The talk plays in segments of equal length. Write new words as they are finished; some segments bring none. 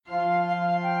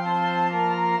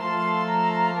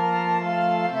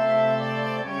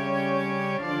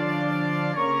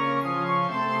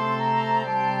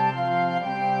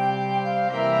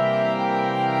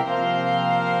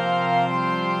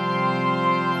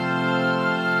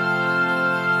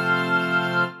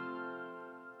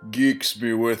Geeks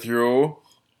be with you.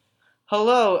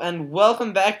 Hello, and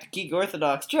welcome back to Geek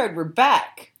Orthodox. Jared, we're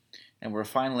back! And we're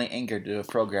finally anchored to a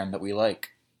program that we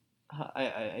like.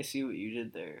 I see what you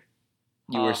did there.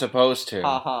 You were supposed to.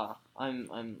 Ha ha.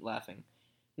 I'm laughing.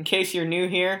 In case you're new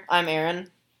here, I'm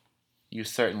Aaron. You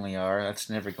certainly are. That's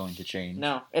never going to change.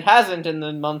 No, it hasn't in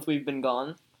the month we've been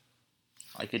gone.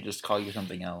 I could just call you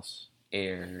something else.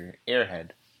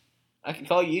 Airhead. I could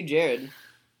call you Jared.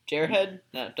 Jaredhead?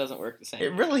 No, it doesn't work the same.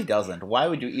 It really doesn't. Why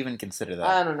would you even consider that?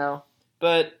 I don't know.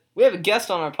 But we have a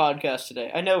guest on our podcast today.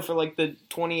 I know for like the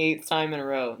 28th time in a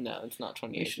row. No, it's not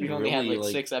 28. We've only had like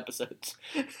 6 episodes.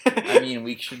 I mean,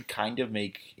 we should kind of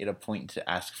make it a point to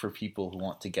ask for people who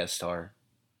want to guest star.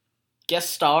 Guest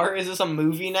star? Is this a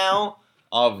movie now?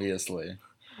 Obviously.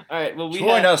 Alright, well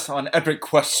Join us on epic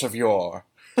quests of yore.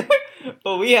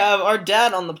 Well, we have our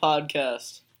dad on the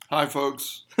podcast. Hi,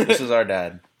 folks. This is our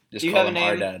dad. Just Do you call have a him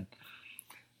our name?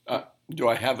 dad. Do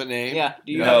I have a name? Yeah,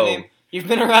 do you No. have a name? You've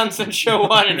been around since show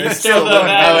 1 and you I still don't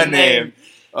have a name.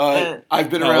 I've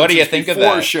been Now, around what do you since think of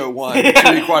before that? show 1,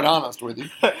 to be quite honest with you.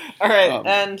 Alright,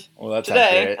 and Well, that's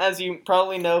today, accurate. as you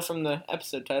probably know from the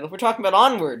episode title, we're talking about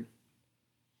Onward.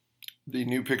 The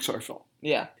new Pixar film.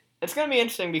 Yeah. It's going to be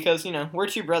interesting because, you know, we're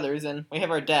 2 brothers and we have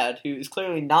our dad, who is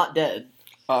clearly not dead.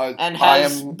 And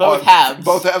has both halves.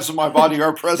 Both halves of my body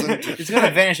are present. He's going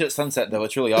to vanish at sunset, though.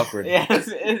 It's really awkward. Yes,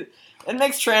 it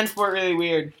makes transport really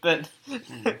weird, but...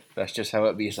 That's just how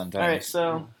it be sometimes. Alright,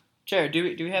 so, Jared, do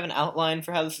we have an outline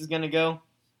for how this is going to go?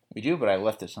 We do, but I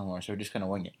left it somewhere, so we're just going to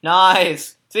wing it.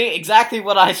 Nice! See, exactly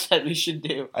what I said we should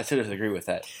do. I still disagree with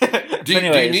that. Do you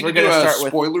anyways, need we're to do gonna a start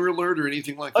with- spoiler alert or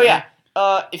anything like Oh, that?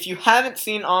 yeah. If you haven't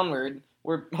seen Onward,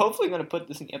 we're hopefully going to put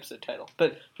this in the episode title,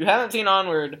 but if you haven't seen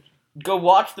Onward, go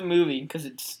watch the movie, because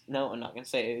it's... No, I'm not going to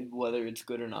say whether it's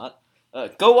good or not.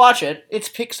 Go watch it. It's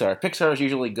Pixar. Pixar is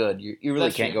usually good. You really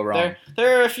That's can't true. go wrong.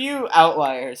 There are a few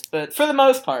outliers, but for the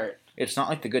most part... It's not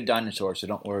like The Good Dinosaur, so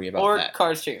don't worry about Or that.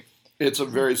 Cars 2. It's a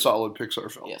very solid Pixar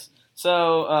film. Yes.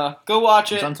 So, go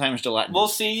watch it. Sometimes gelatinous. We'll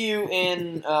see you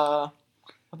in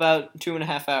about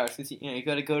 2.5 hours. 'Cause, you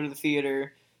got to go to the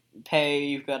theater, pay,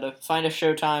 you've got to find a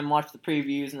showtime, watch the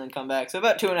previews, and then come back. So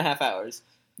about 2.5 hours.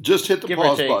 Just hit the Give or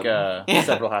pause take button. Yeah.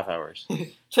 several half hours.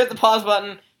 Hit the pause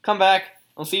button, come back.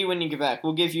 I'll see you when you get back.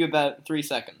 We'll give you about 3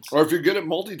 seconds. Or if you're good at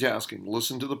multitasking,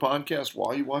 listen to the podcast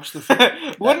while you watch the film.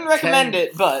 Wouldn't recommend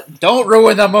it, but... Don't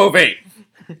ruin the movie!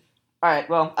 Alright,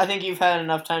 well, I think you've had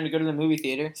enough time to go to the movie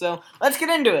theater, so let's get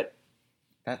into it.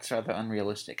 That's rather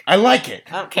unrealistic. I like it!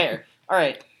 I don't care.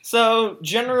 Alright, so,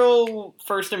 general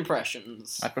first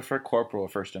impressions. I prefer corporal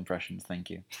first impressions,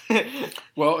 thank you.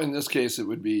 Well, in this case, it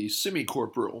would be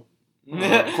semi-corporeal.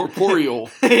 Corporeal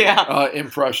Yeah.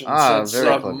 impressions. Since very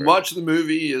clever. much of the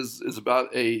movie is about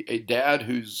a dad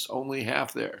who's only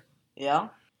half there. Yeah?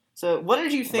 So, what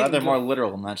did you think... Rather more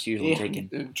literal than that's usually Yeah.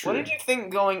 taken. What did you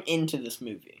think going into this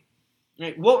movie?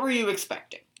 Like, what were you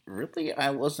expecting? Really,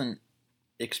 I wasn't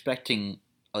expecting...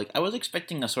 I was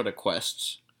expecting a sort of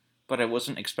quest, but I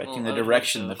wasn't expecting the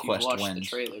direction the quest went. The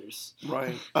trailers.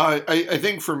 Right. I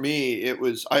think for me, it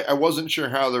was... I wasn't sure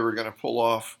how they were going to pull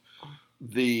off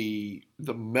the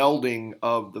melding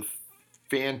of the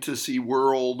fantasy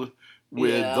world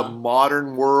with the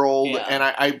modern world, Yeah.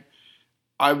 and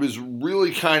I was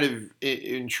really kind of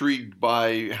intrigued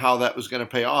by how that was going to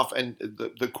pay off. And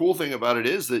the cool thing about it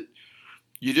is that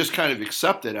you just kind of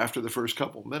accept it after the first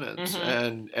couple minutes,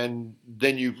 and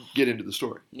then you get into the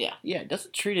story. Yeah. Yeah, it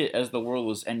doesn't treat it as the world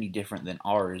was any different than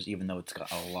ours, even though it's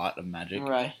got a lot of magic.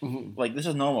 Right. Mhm. This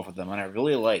is normal for them, and I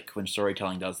really like when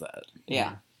storytelling does that.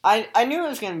 Yeah. I knew it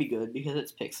was going to be good because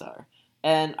it's Pixar.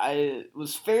 And I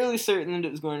was fairly certain that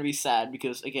it was going to be sad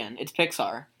because, again, it's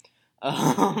Pixar.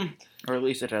 Or at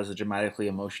least it has a dramatically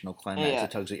emotional climax Yeah.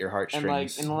 that tugs at your And,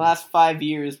 heartstrings. in the last 5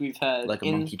 years, we've had... like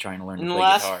a monkey trying to learn In to the play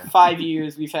last guitar. 5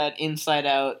 years, we've had Inside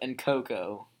Out and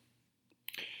Coco.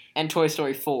 And Toy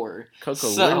Story 4. Coco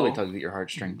So- literally tugs at your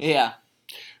heartstrings. Yeah.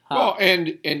 Well,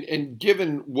 and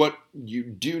given what you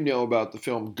do know about the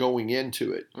film going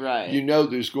into it, Right. you know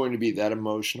there's going to be that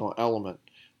emotional element.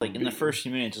 In the first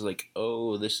few minutes, it's like,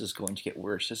 oh, this is going to get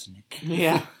worse, isn't it?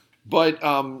 Yeah. But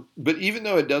even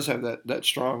though it does have that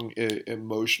strong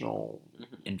emotional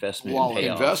Investment Wall and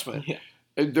payoff. investment, Yeah.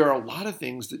 there are a lot of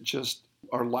things that just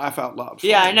are laugh out loud.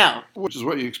 Yeah, I funny, know. which is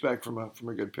what you expect from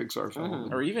a good Pixar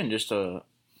film. Or even just a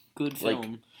Good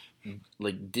film.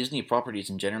 Disney properties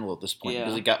in general at this point. Yeah.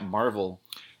 Because we got Marvel,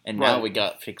 and Right. now we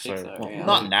got Pixar. Pixar, Well, yeah.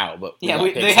 not now, but we Yeah,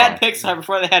 got they Pixar. had Pixar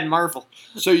before they had Marvel.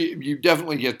 So you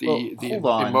definitely get the Well, hold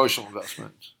on. emotional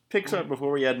investment. Pixar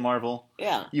before we had Marvel.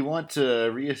 Yeah. You want to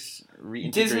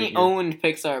reintegrate Disney your- owned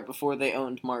Pixar before they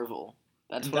owned Marvel.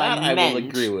 That's what that I meant. will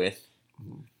agree with.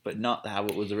 but not how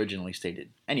it was originally stated.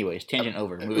 Anyways, tangent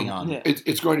over. Moving on. Yeah.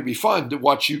 It's going to be fun to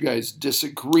watch you guys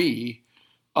disagree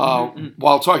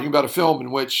while talking about a film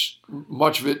in which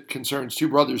much of it concerns two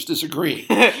brothers disagreeing.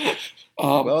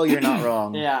 Well, you're not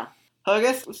wrong. Yeah. So I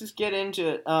guess let's just get into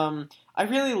it. I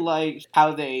really liked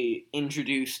how they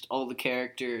introduced all the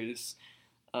characters.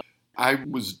 I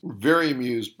was very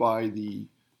amused by the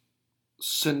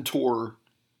centaur.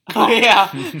 Oh, yeah.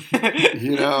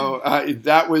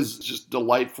 That was just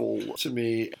delightful to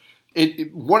me.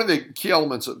 One of the key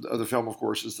elements of the film, of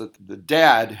course, is that the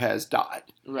dad has died.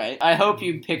 Right. I hope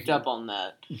you picked up on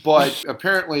that. But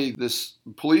apparently this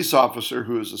police officer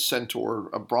who is a centaur,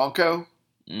 a Bronco.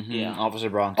 Mm-hmm. Yeah. Officer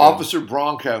Bronco. Officer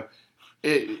Bronco,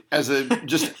 as a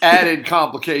just added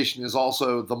complication, is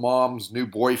also the mom's new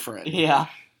boyfriend. Yeah.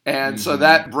 And so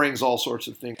that brings all sorts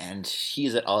of things. And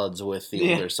he's at odds with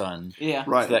the older son. Yeah.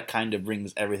 Right. So that kind of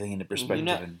brings everything into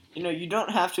perspective. You don't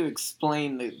have to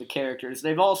explain the characters.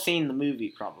 They've all seen the movie,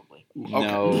 probably.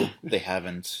 No, they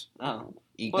haven't. Oh.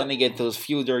 You're going to get those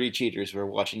few dirty cheaters who are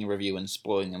watching a review and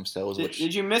spoiling themselves.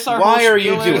 Did you miss our Why whole are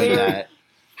you spiel doing earlier? that?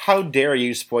 How dare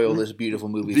you spoil this beautiful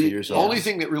movie for yourself? The only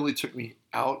thing that really took me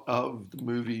out of the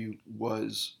movie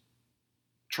was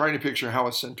trying to picture how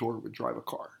a centaur would drive a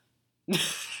car.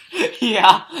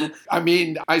 Yeah. I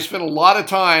mean, I spent a lot of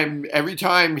time, every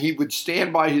time he would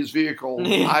stand by his vehicle,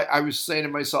 I was saying to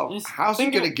myself, Just how's he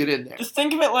going to get in there? Just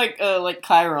think of it like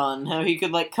Chiron, how he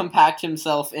could compact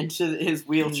himself into his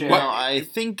wheelchair. No, I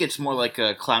think it's more like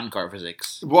a clown car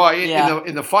physics. Well,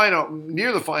 in the final,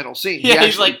 near the final scene, Yeah, he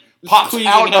he's actually pops squeezing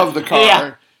out up. of the car.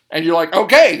 Yeah. And you're like,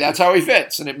 okay, that's how he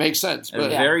fits, and it makes sense. But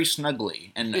Very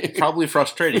snugly, and probably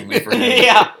frustratingly for him.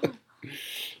 Yeah.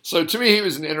 So to me, he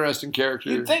was an interesting character.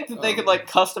 You'd think that they could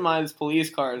customize police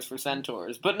cars for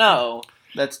centaurs, but no.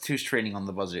 That's too straining on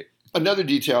the budget. Another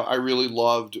detail I really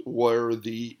loved were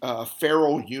the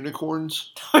feral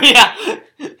unicorns. Yeah.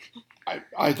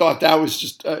 I thought that was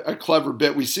just a clever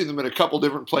bit. We see them in a couple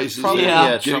different places. Probably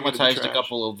Getting into the traumatized a trash.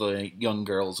 couple of the young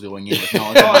girls going in with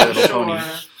knowledge of My Little Pony.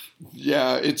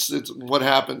 Yeah, it's what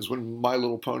happens when My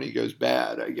Little Pony goes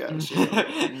bad, I guess.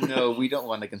 No, we don't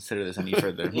want to consider this any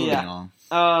further. Moving on.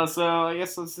 So I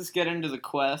guess let's just get into the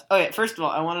quest. Oh yeah, first of all,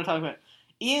 I want to talk about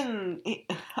Ian.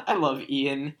 I love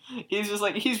Ian. He's just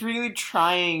he's really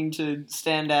trying to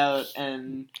stand out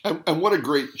and what a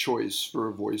great choice for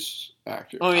a voice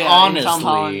actor. Oh yeah, honestly, Tom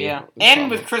Holland, yeah, and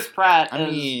with Chris Pratt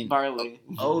as Barley.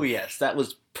 Oh yes, that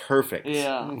was perfect.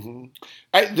 Yeah.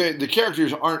 Mm-hmm. The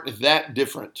characters aren't that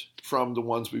different from the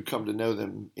ones we've come to know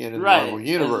them in the Marvel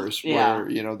Universe, where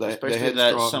especially they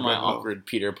that semi-awkward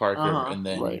Peter Parker, and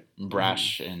then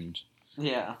brash and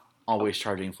always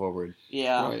charging forward.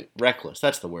 Yeah, right. Reckless.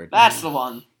 That's the word. That's the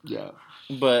one. Yeah,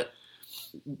 but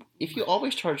if you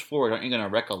always charge forward, aren't you going to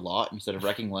wreck a lot instead of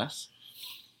wrecking less?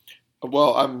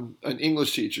 Well, I'm an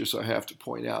English teacher, so I have to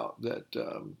point out that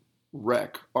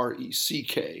wreck,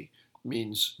 R-E-C-K,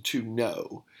 means to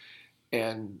know.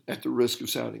 And at the risk of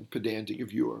sounding pedantic,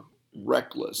 if you are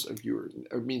reckless, it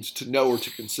means to know or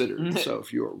to consider. So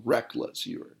if you are reckless,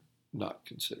 you are not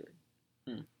considering.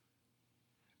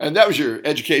 And that was your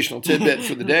educational tidbit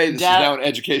for the day. This is now an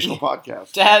educational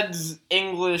podcast. Dad's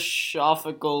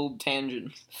English-ophical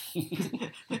tangents.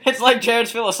 It's like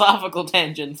Jared's philosophical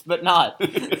tangents, but not.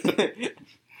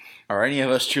 Are any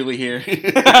of us truly here?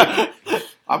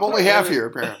 I'm only half here,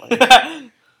 apparently.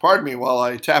 Pardon me while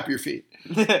I tap your feet.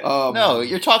 No,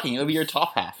 you're talking. It'll be your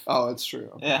top half. Oh, that's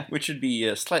true. Yeah. Which would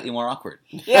be slightly more awkward.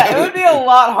 Yeah, it would be a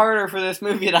lot harder for this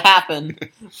movie to happen.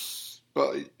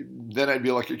 Well, then I'd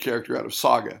be like a character out of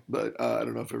Saga, but I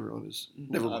don't know if everyone is.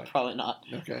 Never mind. Probably not.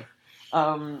 Okay.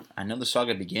 I know the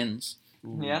saga begins.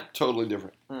 Yeah. Totally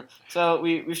different. So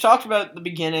we've talked about the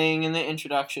beginning and the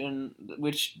introduction,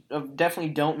 which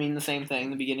definitely don't mean the same thing.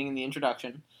 The beginning and the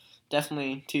introduction,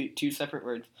 definitely two separate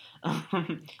words.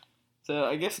 So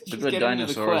I guess The good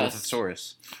dinosaur with a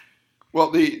thesaurus.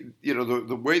 Well, the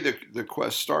way the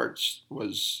quest starts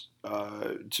was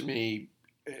to me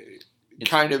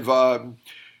kind of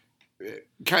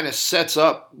sets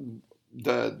up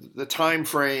the time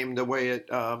frame, the way it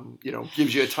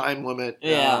gives you a time limit,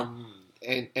 and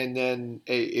then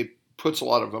it puts a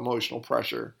lot of emotional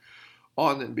pressure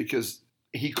on them because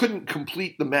he couldn't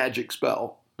complete the magic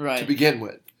spell to begin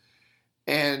with.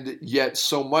 And yet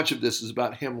so much of this is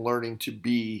about him learning to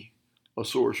be a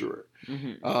sorcerer.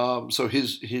 Mm-hmm. So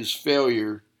his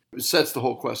failure sets the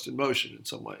whole quest in motion in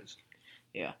some ways.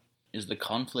 Yeah. Is the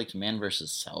conflict man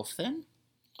versus self then?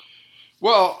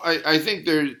 Well, I think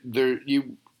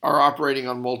you are operating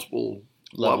on multiple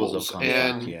levels of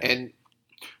conflict, and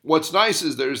what's nice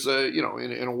is there's in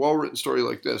a well-written story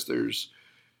like this, there's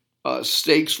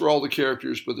stakes for all the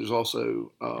characters, but there's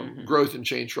also growth and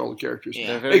change for all the characters. Yeah.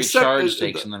 They're very Except charged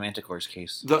stakes in the Manticore's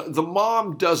case. The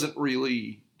mom doesn't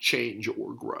really change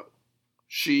or grow.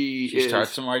 She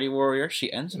starts a Mighty Warrior.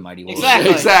 She ends a Mighty Warrior.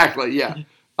 Exactly. Yeah.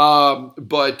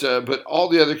 But all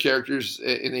the other characters,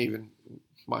 and even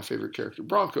my favorite character,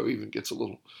 Bronco, even gets a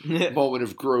little moment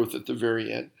of growth at the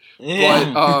very end.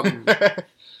 Yeah.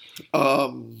 But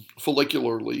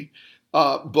follicularly.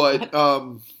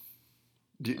 The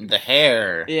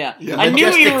hair. Yeah. Yeah. I knew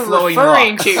Majestic you were flowing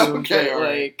referring locks. to. Okay, but, all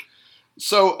right. like,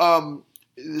 So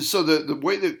the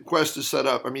way the quest is set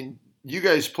up, I mean, you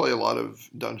guys play a lot of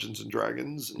Dungeons and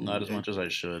Dragons. Not as much as I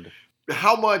should.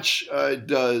 How much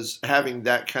does having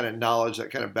that kind of knowledge,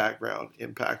 that kind of background,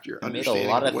 impact your It made understanding a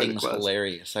lot of of the way the things quest?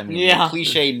 hilarious. I mean, Yeah. the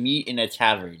cliche meet in a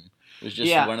tavern was just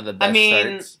Yeah. one of the best I mean-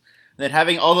 starts. And then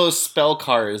having all those spell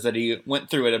cards that he went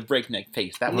through at a breakneck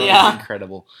pace, that was Yeah.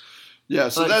 incredible. Yeah,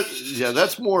 so But-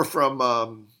 that's more from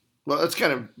well, that's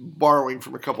kind of borrowing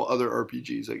from a couple other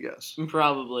RPGs, I guess.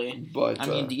 probably. But I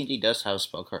mean, D&D does have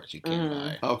spell cards you can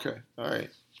Mhm. buy. okay, all right.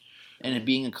 And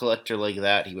being a collector like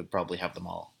that, he would probably have them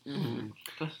all. Mhm.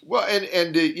 Well,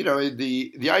 and you know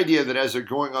the idea that as they're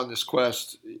going on this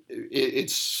quest,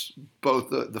 it's both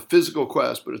the physical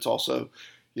quest, but it's also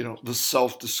the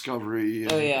self discovery.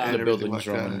 Oh, yeah. and The everything Buildings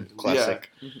like Roman that. classic.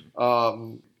 Yeah.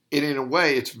 And in a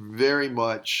way, it's very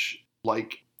much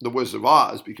like the Wizard of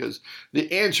Oz because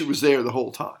the answer was there the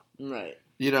whole time. Right.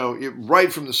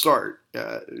 Right from the start.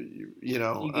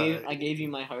 I gave you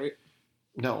my heart.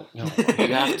 No. You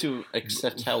have to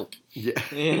accept help. Yeah.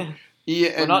 Yeah.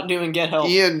 Ian, We're not doing get help.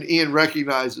 Ian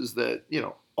recognizes that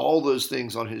all those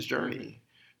things on his journey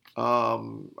are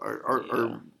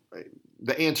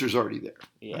the answer's already there.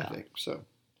 Yeah. I think so.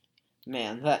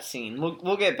 Man, that scene.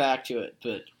 We'll get back to it,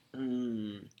 but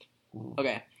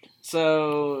okay.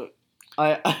 So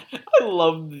I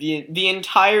love the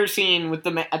entire scene with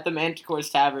at the Manticore's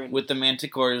Tavern. With the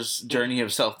Manticore's journey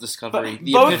of self-discovery, But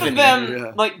the both epiphany. of them,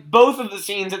 Yeah. like both of the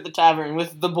scenes at the tavern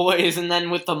with the boys and then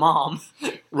with the mom,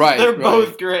 Right. they're right.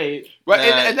 both great. Right,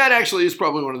 and that actually is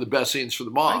probably one of the best scenes for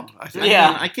the mom. I think.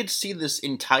 Yeah. I could see this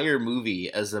entire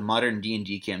movie as a modern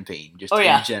D&D campaign, just Oh,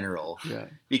 yeah. in general. Yeah.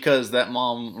 Because that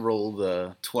mom rolled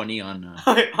a 20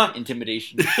 on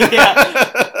intimidation.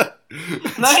 Yeah.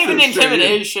 Not even It's true.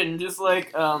 intimidation, just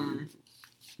like Charisma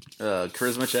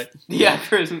check. yeah,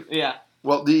 charisma. Yeah,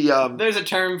 Well, the there's a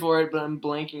term for it, but I'm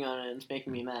blanking on it. And it's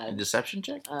making me A mad. deception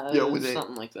check? Yeah, when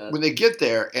Something like that. when they get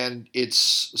there and it's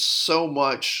so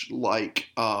much like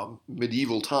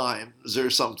medieval times or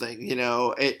something,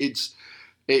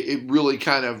 it really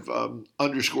kind of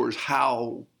underscores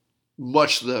how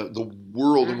much the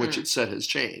world in which it's set has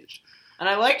changed. And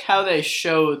I liked how they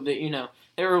showed that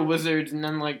they were wizards, and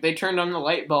then like they turned on the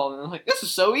light bulb, and they're like, "This is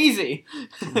so easy."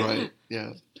 Right.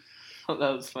 Yeah. Oh,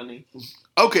 that was funny.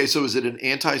 Okay, so is it an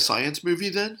anti-science movie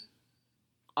then?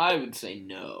 I would say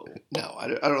no. No, I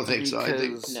don't think so. I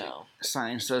think Because- No.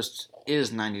 Science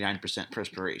is 99%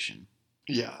 perspiration.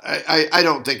 yeah, I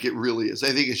don't think it really is.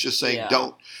 I think it's just saying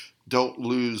Yeah. don't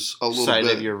lose a little Side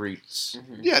bit of your roots.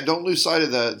 Mhm. Yeah, don't lose sight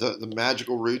of the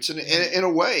magical roots, and in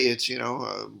a way, it's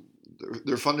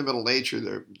their fundamental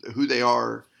nature, who they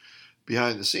are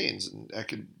behind the scenes, and that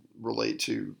could relate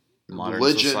to Modern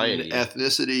religion, society.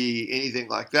 ethnicity, anything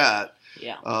like that.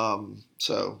 Yeah.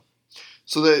 So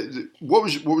what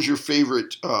was your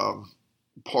favorite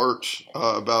part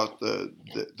about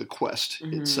the quest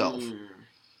itself? Mhm.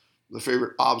 The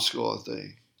favorite obstacle that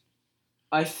they.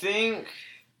 I think.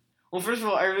 Well, first of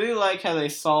all, I really like how they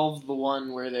solved the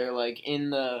one where they're like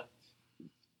in the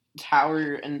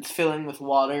tower and it's filling with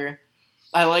water.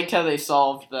 I liked how they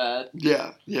solved that.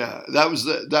 Yeah, that was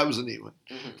a neat one.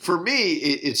 Mhm. For me,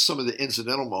 it's some of the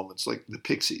incidental moments, like the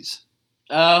Pixies.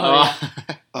 Oh,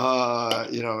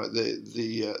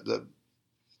 The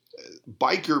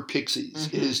biker Pixies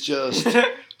Mhm. is just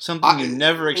Something you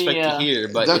never expect Yeah. to hear,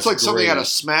 but that's it's like something great. out of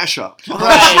Smash Up.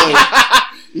 Right.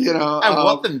 I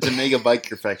want them to make a bike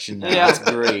perfection now. Yeah.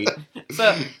 That's great.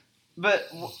 So, but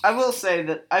I will say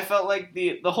that I felt like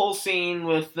the whole scene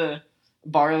with the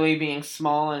Barley being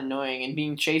small and annoying and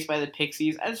being chased by the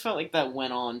Pixies, I just felt like that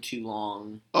went on too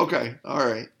long. Okay, all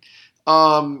right.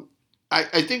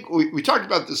 I think we talked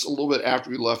about this a little bit after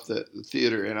we left the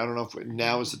theater, and I don't know if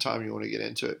now is the time you want to get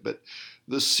into it, but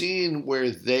the scene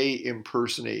where they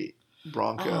impersonate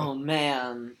Bronco. Oh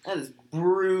man, that is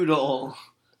brutal.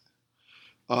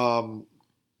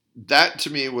 That to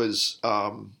me was,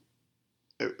 so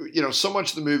much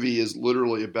of the movie is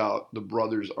literally about the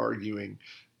brothers arguing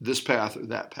this path or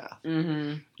that path.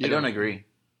 Mm-hmm. I don't agree.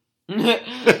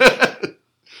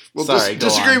 Well, Sorry, go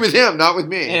disagree on. with him, not with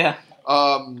me. Yeah.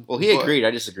 Well, he agreed.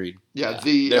 I disagreed. Yeah.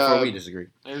 Therefore, we disagreed.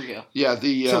 There we go. Yeah.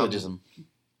 Syllogism.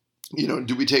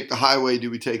 Do we take the highway? Do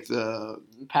we take the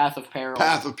Path of peril.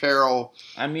 path of peril?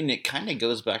 I mean, it kind of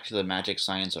goes back to the magic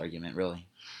science argument, really.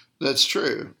 That's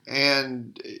true.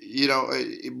 And,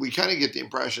 we kind of get the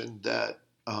impression that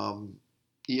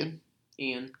Ian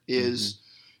is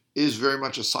very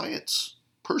much a science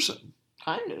person.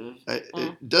 Kind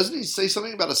of. Doesn't he say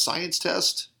something about a science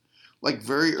test, like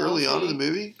very early on in the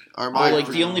movie?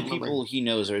 The only people he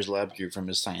knows are his lab group from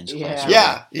his science class.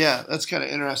 Yeah, that's kind of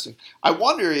interesting. I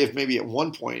wonder if maybe at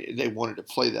one point they wanted to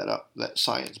play that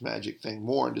science magic thing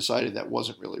more and decided that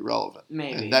wasn't really relevant.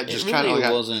 Maybe. And that just it kind really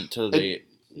of wasn't to the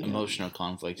emotional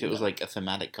conflict. It was like a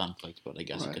thematic conflict, but I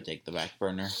guess it could take the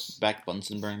back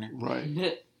Bunsen burner.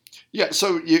 Right. Yeah,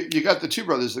 so you got the two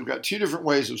brothers. They've got two different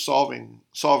ways of solving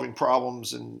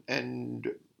problems,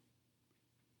 and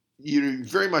you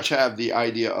very much have the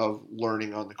idea of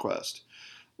learning on the quest.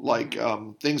 Like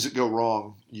things that go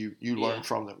wrong, you learn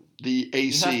from them. The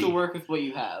AC. You have to work with what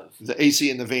you have. The AC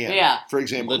in the van, for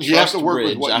example. You have to work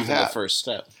with what you have. The first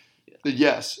step.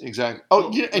 Yes, exactly.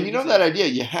 Oh, that idea.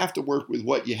 You have to work with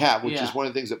what you have, which is one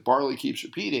of the things that Barley keeps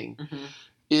repeating. Mm-hmm.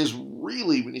 Is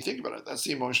really, when you think about it, that's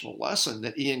the emotional lesson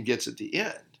that Ian gets at the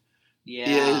end.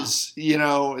 Yeah. Is,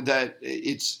 that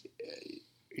it's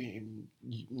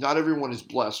not everyone is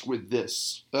blessed with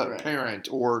this parent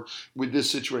or with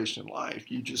this situation in life.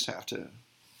 You just have to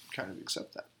kind of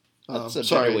accept that. That's a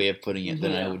better way of putting it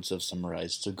than I would have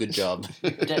summarized. So good job.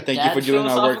 Thank you for doing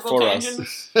our work for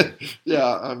us.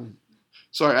 Yeah,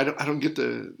 sorry, I don't get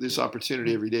this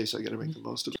opportunity every day, so I got to make the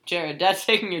most of it. Jared, Dad's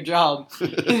taking your job.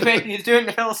 He's doing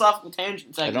the philosophical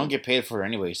tangent segment. I don't get paid for it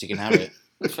anyway, so you can have it.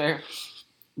 Fair.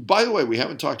 By the way, we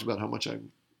haven't talked about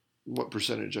what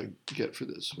percentage I get for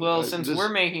this. Well, since we're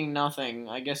making nothing,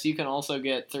 I guess you can also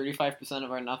get 35%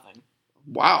 of our nothing.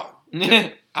 Wow.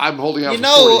 I'm holding out for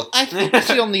 40. I think we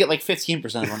should only get like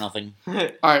 15% of our nothing. All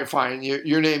right, fine.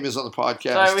 Your name is on the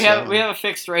podcast. Sorry, we have a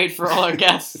fixed rate for all our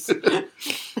guests.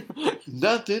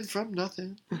 Nothing from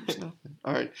nothing. Nothing.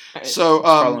 All right. So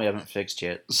problem we haven't fixed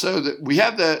yet. So we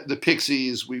have the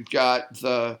Pixies. We've got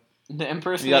the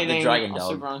impersonating dragon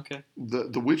dog. Bronca.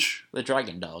 The which? The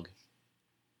dragon dog.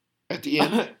 At the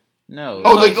end. No.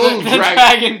 Oh, the little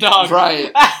dragon dog.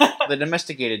 Right. The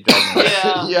domesticated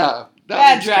dragon. Yeah.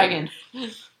 Bad dragon.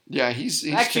 Yeah, he's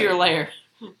back to your lair.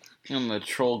 And the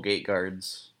troll gate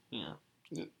guards. Yeah.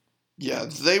 Yeah,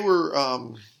 they were.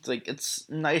 It's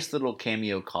nice little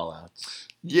cameo call-outs.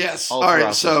 Yes. All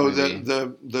right. So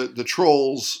the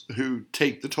trolls who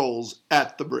take the tolls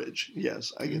at the bridge.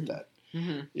 Yes, I get that.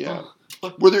 Mm-hmm. Yeah.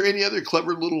 Were there any other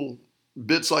clever little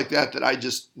bits like that I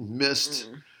just missed?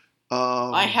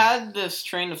 I had this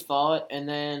train of thought, and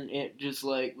then it just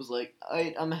was like,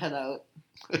 I'm gonna head out.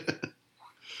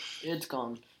 It's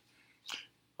gone.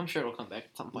 I'm sure it'll come back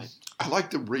at some point. I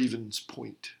like the Raven's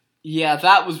Point. Yeah,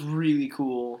 that was really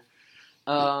cool.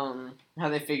 How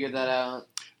they figured that out.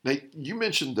 Now, you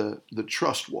mentioned the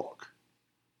Trust Walk,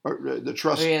 or the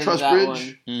Trust Bridge.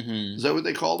 Mm-hmm. Is that what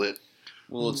they called it?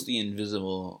 Well, it's the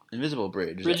invisible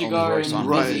bridge. Bridge of Guard and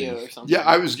right. Or something. Yeah,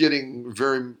 I was getting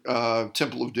very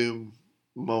Temple of Doom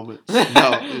moments.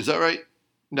 No, is that right?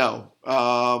 No,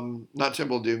 not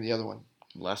Temple of Doom. The other one.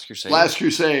 Last Crusade. Last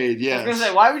Crusade, yes. I was going to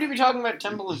say, why would you be talking about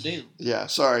Temple of Doom? Yeah,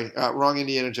 sorry. Wrong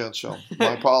Indiana Jones film.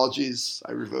 My apologies.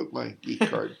 I revoke my geek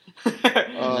card.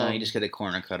 No, you just get a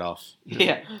corner cut off.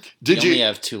 Yeah. You only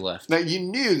have 2 left. Now, you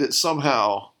knew that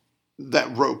somehow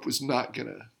that rope was not going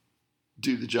to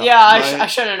do the job. Yeah, right? I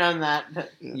should have known that.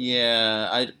 But...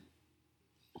 Yeah,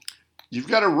 You've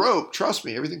got a rope. Trust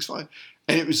me. Everything's fine.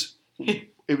 And it was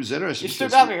interesting. You still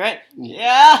got me, right?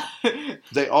 Yeah.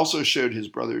 They also showed his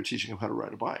brother teaching him how to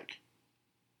ride a bike.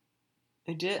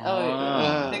 They did?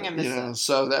 I think I missed that.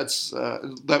 So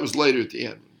that was later at the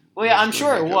end. Well, yeah, I'm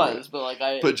sure it was, but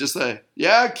But just say,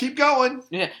 keep going.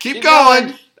 Yeah. Keep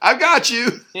going. I've got you.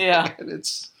 Yeah. And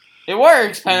it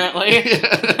works, apparently.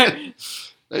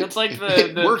 It's like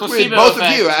the worked placebo with both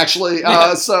effect. of you, actually.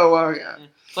 It's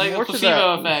like the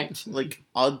placebo effect. Like,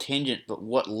 odd tangent, but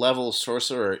what level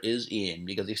sorcerer is Ian?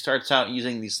 Because he starts out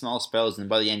using these small spells, and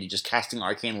by the end, he's just casting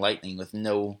arcane lightning with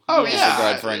no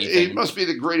disregard for anything. He must be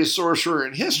the greatest sorcerer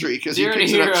in history, because he Zero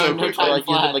picks to it up so hero, quickly. no Like,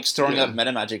 he's been storing up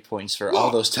meta magic points for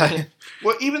all those times.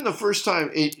 Well, even the first time,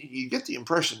 you get the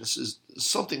impression this is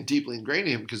something deeply ingrained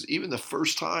in him, because even the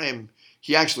first time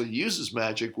he actually uses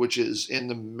magic, which is in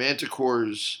the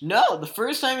Manticore's... No, the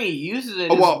first time he uses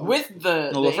it is with the...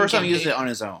 No, the first time he uses it on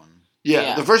his own.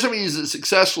 Yeah, the first time he uses it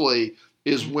successfully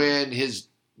is when his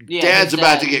dad's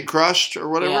about to get crushed or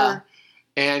whatever,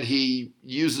 and he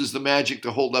uses the magic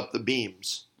to hold up the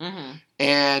beams. Mm-hmm.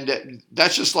 And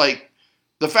that's just like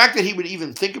the fact that he would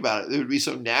even think about it. It would be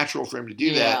so natural for him to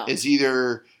do that. Is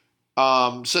either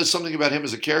says something about him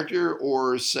as a character,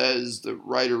 or says the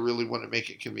writer really want to make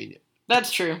it convenient.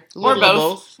 That's true. Or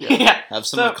both. Yeah. Have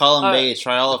some of column A,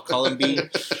 try all of column B.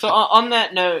 So on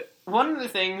that note, one of the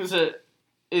things that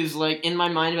is like in my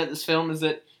mind about this film is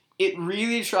that it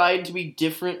really tried to be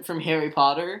different from Harry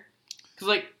Potter. Because,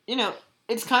 like, you know,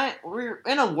 it's kind of, we're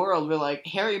in a world where, like,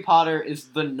 Harry Potter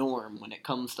is the norm when it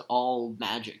comes to all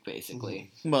magic,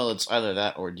 basically. Well, it's either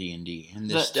that or D&D, and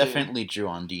this definitely drew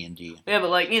on D&D. Yeah,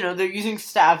 but, like, you know, they're using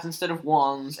staffs instead of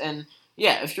wands, and,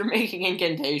 yeah, if you're making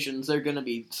incantations, they're gonna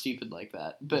be stupid like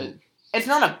that. But it's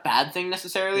not a bad thing,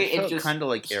 necessarily. It just kind of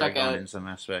like Aragon in some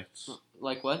aspects.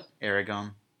 Like what?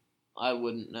 Aragon. I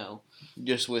wouldn't know.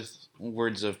 Just with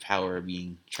words of power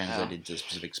being translated to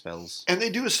specific spells. And they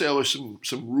do establish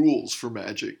some rules for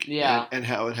magic. Yeah. And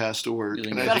how it has to work.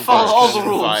 You gotta follow all the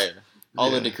rules. All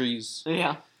the decrees.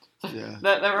 Yeah. Yeah.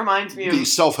 That reminds me of... The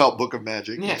self-help book of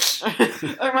magic. Yeah.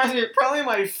 That reminds me of probably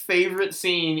my favorite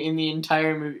scene in the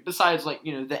entire movie, besides, like,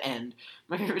 you know, the end.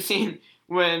 My favorite scene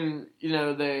when, you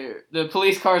know, the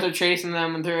police cars are chasing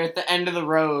them and they're at the end of the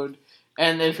road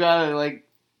and they've got to, like,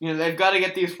 you know, they've got to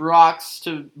get these rocks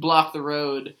to block the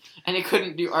road, and he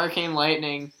couldn't do arcane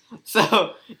lightning,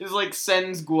 so he's like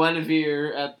sends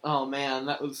Guinevere at. Oh man,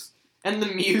 that was and the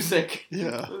music.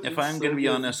 Yeah. If I'm gonna be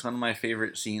honest, one of my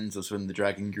favorite scenes was when the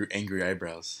dragon grew angry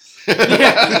eyebrows.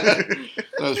 That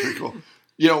was pretty cool.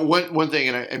 You know, one thing,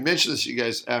 and I mentioned this to you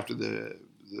guys after the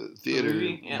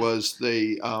theater was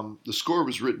the score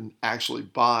was written actually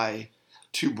by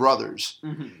two brothers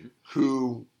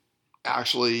who.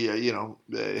 Actually,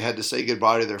 had to say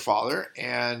goodbye to their father.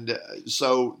 And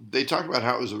so they talked about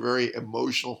how it was a very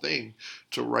emotional thing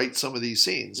to write some of these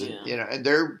scenes. And, and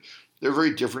they're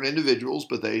very different individuals,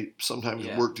 but they sometimes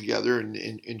work together and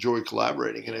enjoy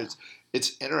collaborating. And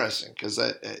it's interesting because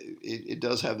it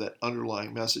does have that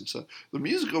underlying message. So the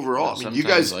music overall, I mean, you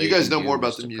guys know more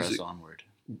about the music. Press onward.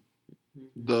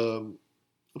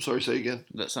 I'm sorry, say again?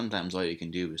 That sometimes all you can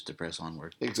do is to press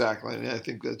onward. Exactly. And I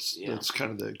think that's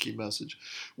kind of the key message.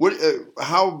 What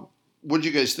did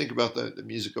you guys think about the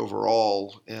music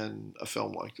overall in a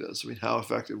film like this? I mean, how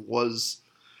effective was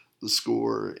the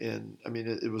score? And I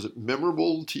mean, was it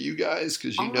memorable to you guys?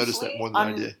 Because you noticed that more than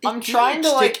I did. I'm trying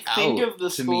to think of the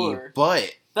score, me,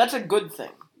 but that's a good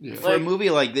thing. Yeah. For a movie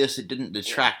like this, it didn't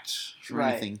detract from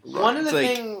anything. Right. One of the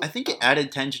things I think it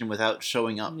added tension without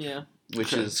showing up. Yeah,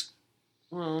 which is.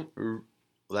 Well,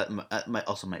 that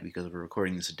might be because we're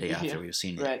recording this a day after we've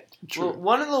seen it. Right. True. Well,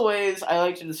 one of the ways I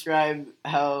like to describe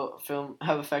how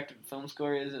effective a film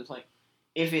score is like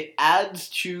if it adds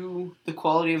to the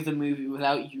quality of the movie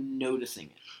without you noticing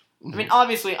it. Mm-hmm. I mean,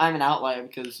 obviously, I'm an outlier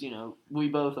because we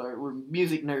both we're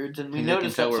music nerds and we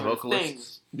notice that sort of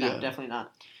things. No, definitely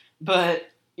not.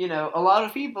 But a lot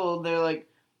of people they're like.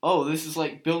 Oh, this is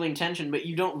like building tension, but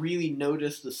you don't really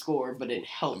notice the score, but it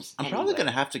helps. I'm probably going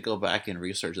to have to go back and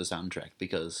research the soundtrack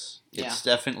because it's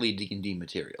definitely D&D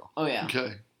material. Oh, yeah.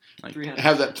 Okay. Like,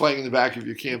 have that playing in the back of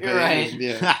your campaign. Right.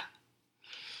 Yeah.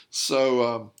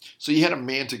 So you had a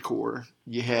manticore.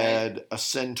 You had a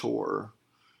centaur.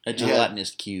 A gelatinous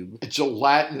cube. A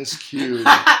gelatinous cube.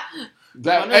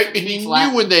 And he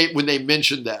knew when they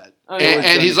mentioned that. Oh,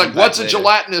 and he's like, what's a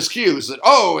gelatinous cube? He said,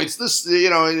 oh, it's this,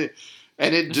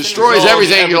 and it destroys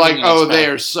everything. You're like, oh, they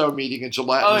are so meeting a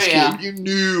gelatinous cube. You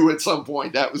knew at some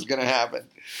point that was going to happen.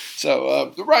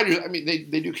 So the writers, I mean, they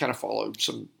do kind of follow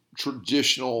some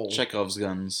traditional Chekhov's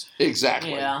guns.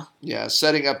 Exactly. Yeah.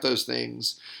 Setting up those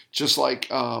things, just like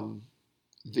the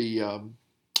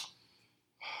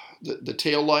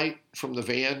tail light from the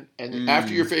van, and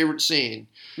after your favorite scene,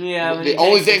 the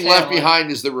only thing left behind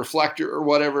is the reflector or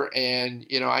whatever. And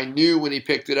I knew when he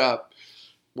picked it up.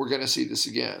 We're going to see this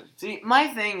again. See, my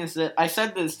thing is that I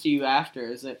said this to you after,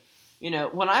 is that,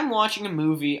 when I'm watching a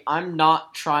movie, I'm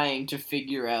not trying to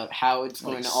figure out how it's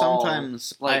going to all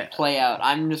play out.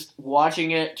 I'm just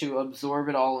watching it to absorb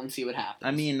it all and see what happens.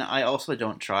 I mean, I also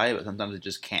don't try, but sometimes it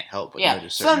just can't help but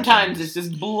notice sometimes it's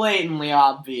just blatantly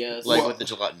obvious. Like with the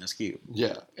gelatinous cube.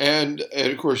 Yeah, and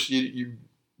of course, you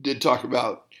did talk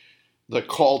about the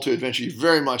call to adventure. You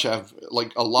very much have,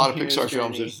 like a lot of Pixar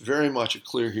films, there's very much a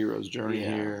clear hero's journey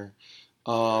here.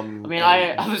 I mean,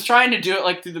 I was trying to do it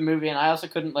like through the movie, and I also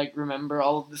couldn't like remember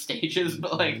all of the stages,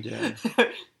 but like, you're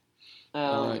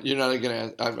not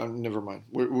gonna. Never mind.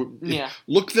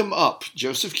 Look them up,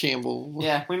 Joseph Campbell.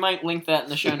 Yeah, we might link that in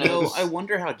the show notes. I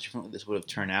wonder how differently this would have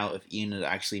turned out if Ian had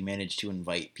actually managed to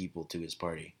invite people to his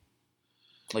party.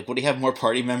 Like, would he have more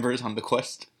party members on the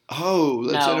quest? Oh,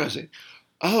 that's interesting.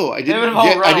 Oh, I They would've all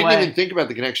run I didn't away. even think about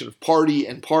the connection of party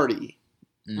and party.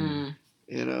 Mm.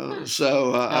 You know,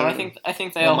 so No, I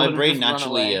think they all. my would've brain just run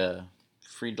naturally away.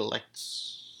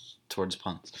 predilects towards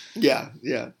puns. Yeah.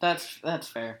 That's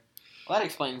fair. Well, that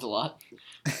explains a lot.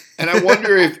 And I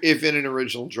wonder if in an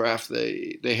original draft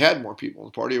they had more people in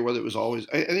the party, or whether it was always.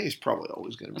 I think it's probably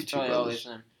always going to be That's two probably brothers. always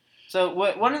them. So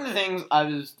one of the things I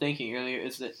was thinking earlier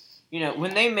is that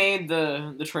when they made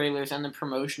the trailers and the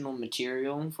promotional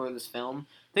material for this film,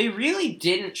 they really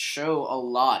didn't show a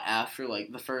lot after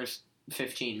like the first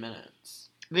 15 minutes.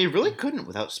 They really couldn't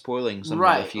without spoiling some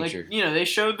Right, of the future. like they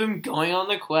showed them going on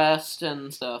the quest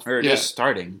and stuff. Or just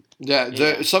starting.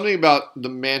 Yeah, something about the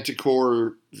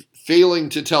Manticore failing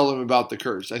to tell them about the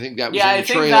curse. I think that was in the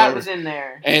trailer. I think that was in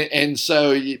there. And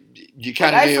so you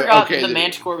kind of I forgot okay, that the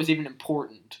Manticore was even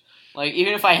important. Like,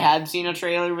 even if I had seen a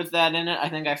trailer with that in it, I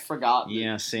think I forgot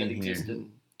Yeah, same that here. existed.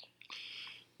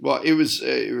 Well, it was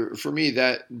for me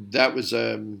that was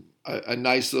a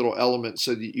nice little element,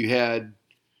 so that you had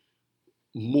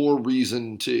more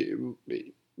reason to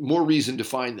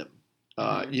find them.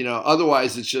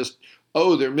 Otherwise it's just,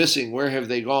 oh, they're missing. Where have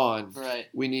they gone? Right.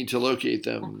 We need to locate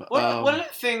them. One of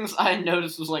the things I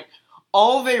noticed was like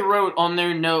all they wrote on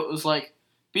their note was like,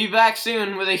 "Be back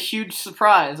soon with a huge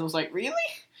surprise." I was like, really?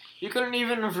 You couldn't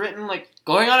even have written like,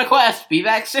 "Going on a quest. Be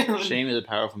back soon." Shame is a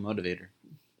powerful motivator.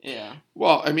 Yeah.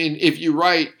 Well, I mean, if you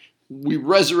write, "We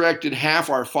resurrected half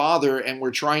our father and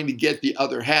we're trying to get the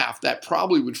other half," that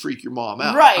probably would freak your mom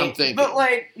out. Right. I'm thinking. But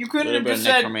like, you A couldn't little have bit just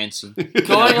of said, necromancy.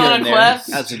 "Going Here on and a there, quest."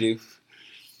 As to do.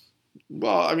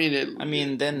 Well, I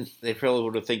mean, Then they probably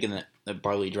would have thinking that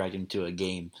Barley dragged him to a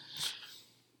game.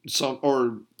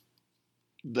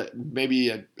 That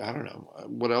maybe I don't know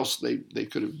what else they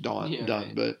could have done,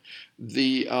 right. but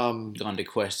the Gone to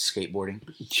quest skateboarding.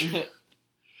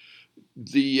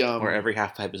 Where every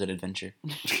half pipe is an adventure.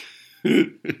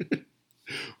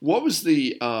 what was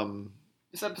the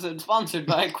This episode is sponsored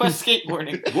by Quest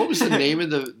Skateboarding. what was the name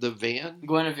of the van?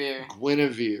 Guinevere.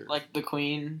 Like the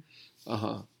queen.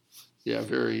 Yeah,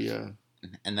 very.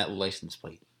 And that license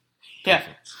plate. Yeah.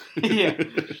 Yeah.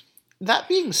 That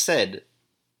being said,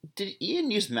 did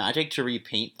Ian use magic to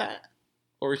repaint that?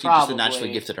 Or is he Probably. just a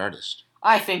naturally gifted artist?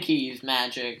 I think he used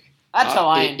magic. That's how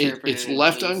I interpret it. It's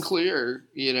left at least. unclear,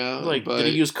 Like, but did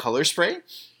he use color spray?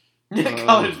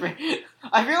 Color spray.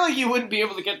 I feel like you wouldn't be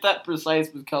able to get that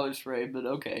precise with color spray, but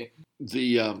okay.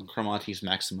 the Chromatis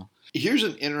Maxima. here's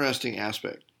an interesting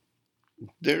aspect.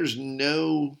 There's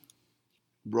no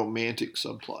romantic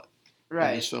subplot in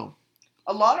this film.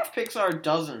 A lot of Pixar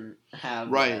doesn't have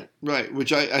that. Right.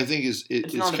 Which I think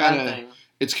It's not a bad thing.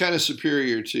 it's kind of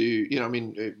superior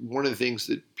to one of the things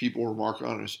that people remark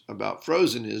on us about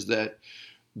Frozen is that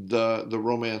the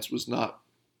romance was not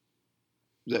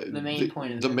the main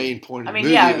point of the main point of the I mean,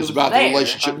 movie. yeah, it it was was about there. the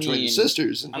relationship between the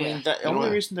sisters. And, I mean, the only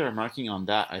reason they're remarking on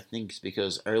that, I think, is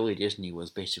because early Disney was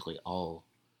basically all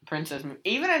Princess movie.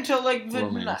 Even until like the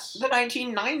Romance.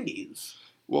 1990s.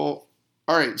 well,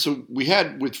 all right. So we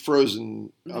had with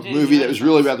Frozen a Disney movie that was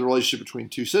really Renaissance. about the relationship between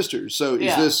two sisters. So is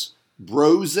Yeah. this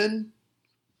Brosen?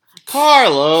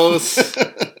 Carlos!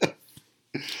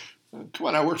 Come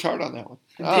on, I worked hard on that one.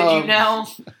 Did you now?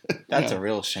 That's Yeah. a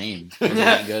real shame. Wasn't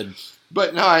that good?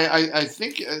 But no, I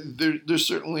think there's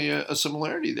certainly a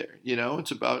similarity there.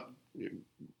 It's about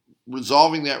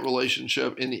resolving that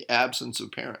relationship in the absence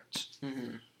of parents,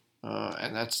 Mm-hmm.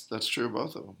 and that's true of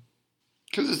both of them.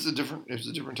 Because it's a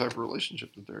different type of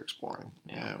relationship that they're exploring,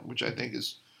 which I think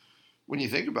is, when you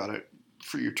think about it,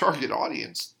 for your target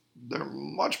audience, they're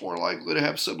much more likely to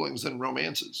have siblings than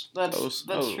romances. That's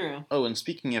true. Oh, and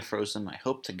speaking of Frozen, I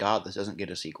hope to God this doesn't get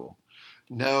a sequel.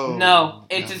 No,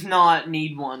 it does not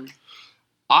need one.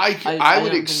 I I would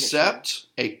don't think it accept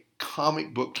a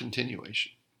comic book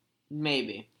continuation.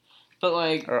 Maybe. But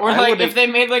like, Or or I like would if they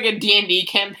made like a D&D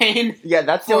campaign. Yeah,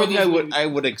 that's the For only this thing movie. I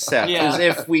would accept. Yeah. Is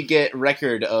if we get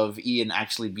record of Ian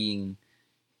actually being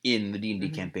in the D&D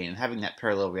Mhm. campaign and having that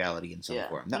parallel reality in some Yeah.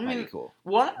 form. That I might mean, be cool.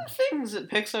 One of the things that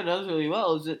Pixar does really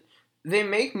well is that they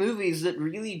make movies that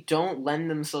really don't lend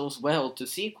themselves well to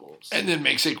sequels. And then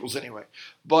make sequels anyway.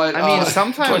 But I mean, Toy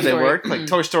sometimes they Story. work. Like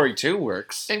Toy Story 2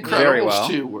 works Incredibles very well.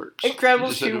 2 works. Incredibles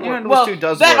Just 2 didn't worked. Incredibles Well, 2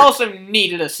 does that work. also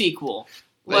needed a sequel.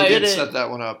 They Like, did set that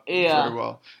one up Yeah. very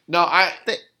well. No, I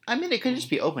mean, it could just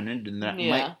be open-ended, and that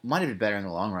Yeah. might have been better in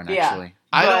the long run, Yeah. actually.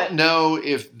 I But- don't know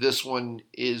if this one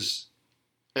is.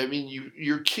 I mean,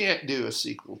 you can't do a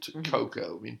sequel to Mhm.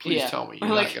 Coco. I mean, please Yeah. tell me you're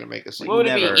Like, not going to make a what sequel. would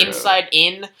it Never. be? Inside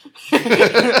In?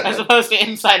 As opposed to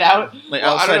Inside Out? Like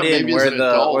Well, I don't Outside know, In, maybe where as an the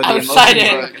adult, where the Outside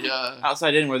emotions In. but, yeah.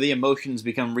 Outside In, where the emotions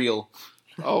become real.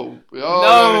 Oh,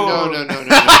 no.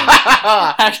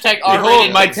 Hashtag Behold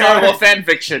R-rated my Pixar. terrible fan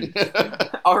fiction.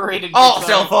 R-rated All Pixar.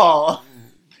 shall fall.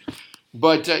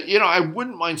 But, I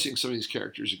wouldn't mind seeing some of these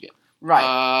characters again.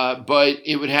 Right. But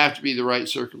it would have to be the right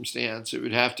circumstance. It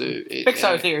would have to...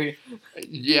 Pixar theory.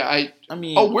 Yeah, I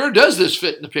mean... Oh, where does this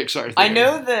fit in the Pixar theory? I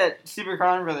know that Super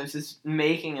Carlin Brothers is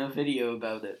making a video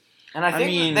about it. And I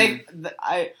think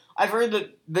I've heard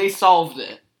that they solved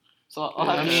it. So I'll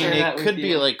have to share that with you. It could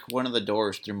be like one of the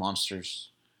doors through Monsters.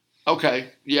 Okay.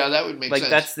 Yeah, that would make sense. Like,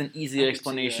 that's an easy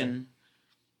explanation.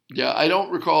 Yeah, I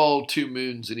don't recall Two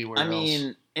Moons anywhere else. I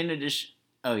mean, in addition...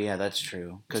 Oh, yeah, that's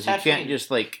true. Because you can't just,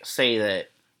 say that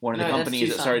one of the companies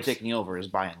that started taking over is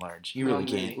By and Large. You really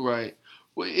can't. Right.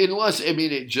 Well, unless,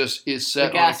 it just is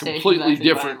set on a completely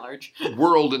different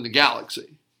world in the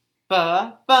galaxy.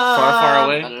 Far, far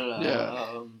away?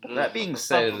 Yeah. That being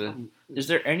said, is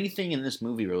there anything in this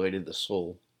movie related to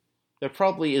Soul? There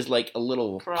probably is, a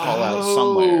little call-out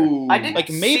somewhere. I didn't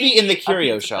maybe in the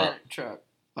curio shop.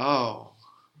 Oh.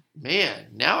 Man,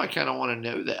 now I kind of want to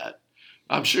know that.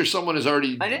 I'm sure someone has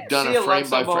already done a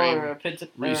frame-by-frame or a Pizza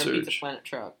Planet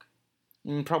truck.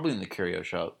 Probably in the curio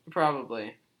shop.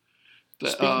 Probably.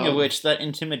 Speaking of which, that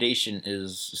intimidation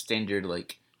is standard,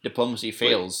 diplomacy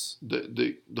fails.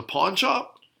 The pawn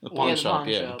shop? The pawn shop,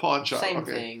 yeah. The pawn shop, Same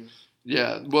thing.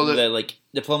 Yeah, well...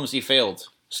 diplomacy failed.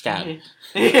 Stab.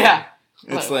 Yeah.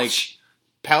 It's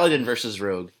Paladin versus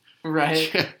Rogue.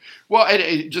 Right. Well,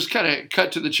 it just kind of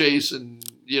cut to the chase, and,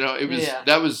 it was... Yeah.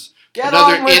 That was... Get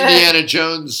another Indiana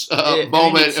Jones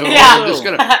moment. I'm just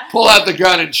going to pull out the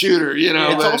gun and shoot her,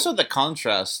 It's also the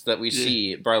contrast that we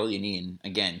see Bradley and Ian,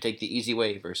 again, take the easy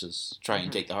way versus try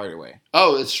and take the harder way.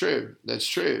 Oh, that's true. That's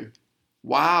true.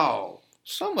 Wow.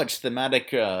 So much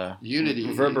thematic unity.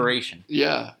 Reverberation.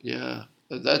 Yeah.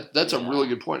 That's a really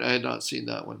good point. I had not seen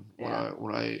that one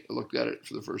when I looked at it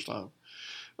for the first time.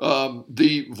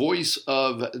 The voice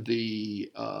of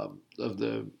the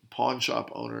pawn shop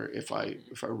owner, if I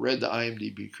read the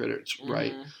IMDb credits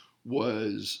right,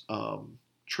 was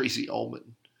Tracy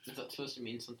Ullman. Is that supposed to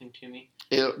mean something to me?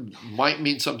 It might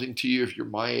mean something to you if you're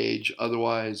my age.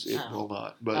 Otherwise, it will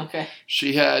not. But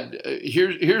she had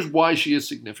here's why she is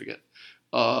significant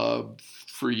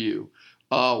for you.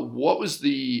 What was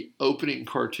the opening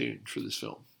cartoon for this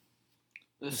film?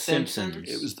 The Simpsons.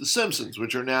 It was The Simpsons,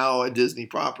 which are now a Disney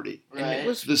property. Right. And it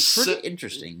was pretty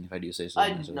interesting, if I do say so.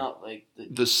 I did not like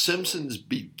The Simpsons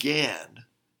began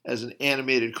as an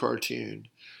animated cartoon,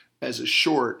 as a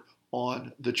short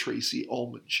on the Tracy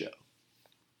Ullman Show.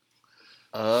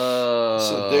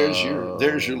 So there's your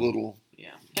little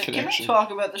connection. Can we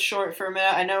talk about the short for a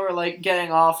minute? I know we're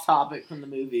getting off topic from the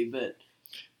movie, but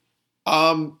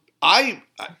I,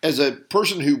 as a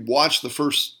person who watched the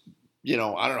first, I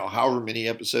don't know, however many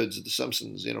episodes of The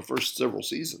Simpsons, first several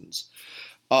seasons,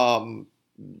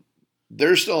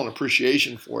 there's still an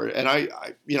appreciation for it. And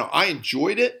I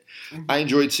enjoyed it. Mm-hmm. I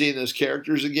enjoyed seeing those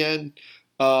characters again.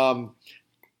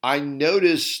 I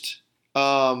noticed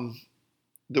there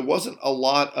wasn't a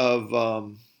lot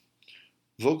of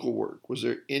vocal work. Was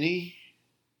there any?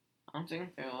 I don't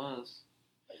think there was.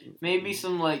 Maybe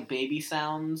some baby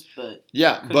sounds, but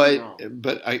yeah, but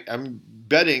I'm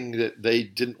betting that they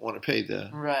didn't want to pay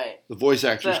the voice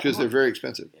actors because they're very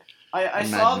expensive. I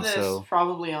saw this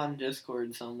probably on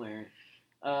Discord somewhere.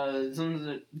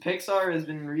 Pixar has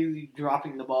been really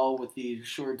dropping the ball with these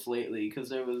shorts lately because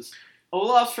there was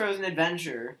Olaf's Frozen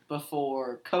Adventure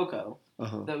before Coco.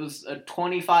 That was a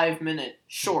 25-minute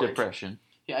short. Depression.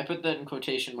 Yeah, I put that in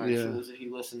quotation marks for those of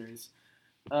you listeners.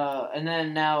 And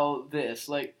then now this.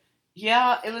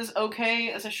 It was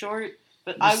okay as a short,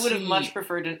 but I would have much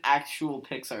preferred an actual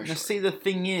Pixar short. See, the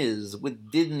thing is,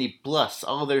 with Disney Plus,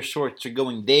 all their shorts are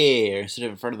going there instead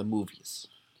of in front of the movies.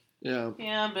 Yeah.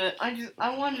 Yeah, but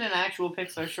I wanted an actual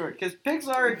Pixar short, because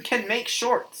Pixar can make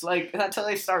shorts. That's how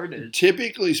they started.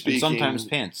 Typically speaking, and sometimes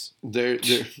pants. They're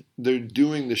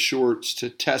doing the shorts to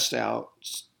test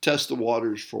the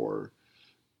waters for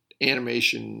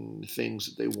animation things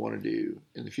that they want to do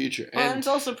in the future. And it's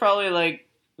also probably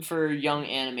for young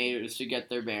animators to get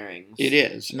their bearings. It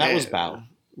is. And that was Bao.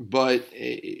 But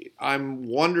I'm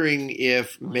wondering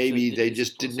if maybe they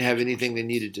just didn't have anything they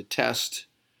needed to test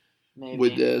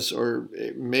with this, or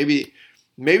maybe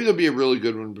there'll be a really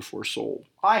good one before Soul.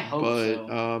 I hope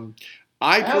so.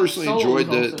 I personally enjoyed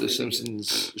the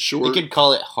Simpsons short. You could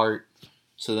call it Heart.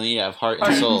 So then you have Heart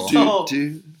and Soul.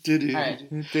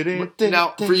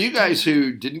 Now, for you guys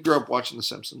who didn't grow up watching The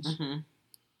Simpsons,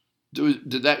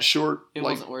 did that short... It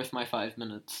wasn't worth my 5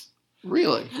 minutes.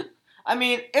 Really? I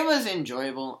mean, it was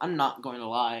enjoyable. I'm not going to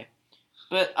lie.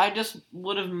 But I just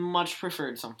would have much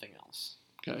preferred something else.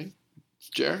 Okay.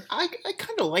 Jared? I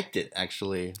kind of liked it,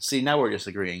 actually. See, now we're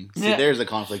disagreeing. See, Yeah. there's a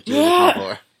conflict you're looking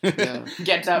for. Yeah.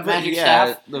 Gets out But magic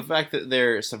yeah, staff. the fact that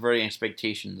they're subverting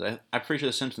expectations. I'm pretty sure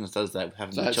The Simpsons does that,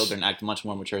 having the That's- children act much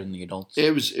more mature than the adults.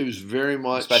 It was very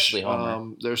much Especially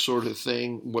Homer. their sort of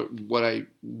thing. What I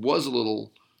was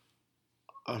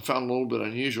I found a little bit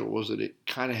unusual was that it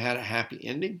kind of had a happy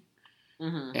ending,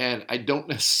 Mm-hmm. and I don't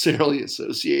necessarily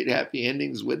associate happy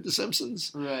endings with The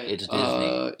Simpsons. Right. It's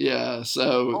Disney. Yeah,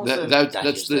 so Also, that's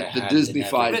is the their hat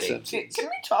Disney-fied and But Simpsons. can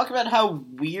we talk about how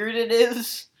weird it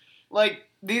is? Like,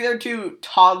 these are two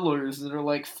toddlers that are,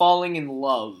 like, falling in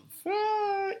love.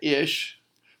 Ish.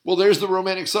 Well, there's the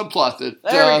romantic subplot that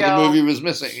There we the go. movie was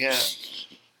missing. Yeah.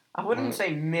 I wouldn't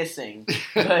say missing,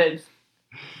 but...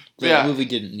 The Yeah. movie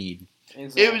didn't need.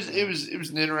 It was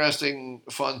an interesting,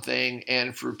 fun thing,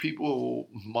 and for people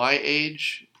my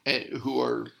age who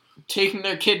are, taking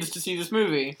their kids to see this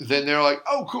movie. then they're like,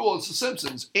 "Oh, cool! It's The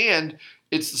Simpsons," and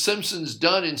it's The Simpsons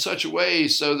done in such a way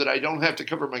so that I don't have to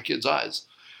cover my kids' eyes.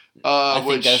 I think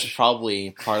Which, that's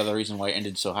probably part of the reason why it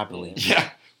ended so happily. yeah.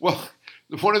 Well,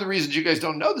 one of the reasons you guys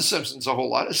don't know The Simpsons a whole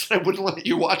lot is that I wouldn't let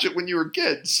you watch it when you were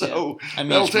kids. So I mean,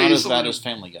 that'll it's tell not you as bad something. as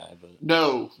Family Guy, but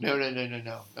No.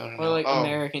 Or, like, Oh.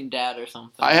 American Dad or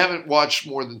something. I haven't watched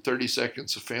more than 30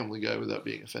 seconds of Family Guy without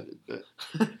being offended. But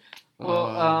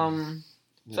Well,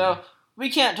 yeah. so, we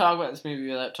can't talk about this movie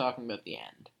without talking about the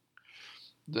end.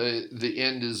 the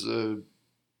end is a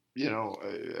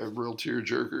real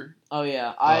tearjerker. Oh,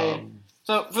 yeah.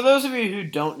 So, for those of you who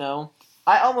don't know,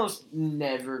 I almost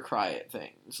never cry at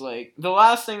things. Like, the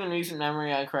last thing in recent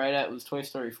memory I cried at was Toy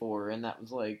Story 4, and that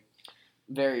was, like,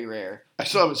 very rare. I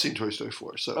still haven't seen Toy Story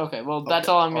 4, so Okay, well, that's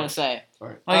Okay, all I'm going alright. to say. all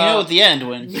right. oh, you know, at the end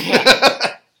when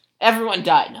Everyone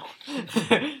died, no.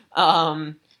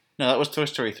 no, that was Toy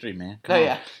Story 3, man. Come Oh, on.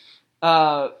 yeah.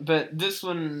 But this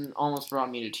one almost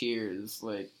brought me to tears,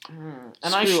 like, and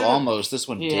I Screw should almost. This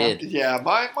one Yeah. did. Yeah,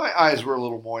 my eyes were a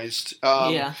little moist.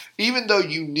 yeah, Even though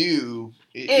you knew,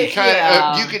 you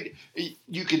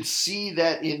could see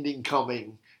that ending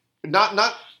coming.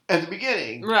 Not at the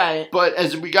beginning, right. but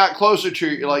as we got closer to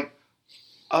it, you're like,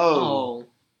 oh. Oh,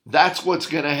 That's what's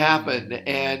going to happen.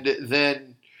 And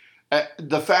then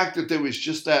the fact that there was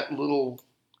just that little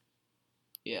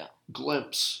yeah,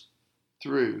 glimpse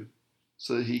through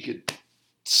so that he could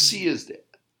see his dad,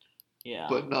 yeah.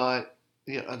 but not,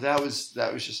 that was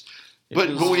just, It but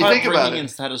was when you think about heartbreaking it,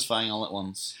 and satisfying all at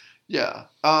once. yeah.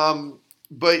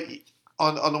 But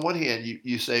on the one hand,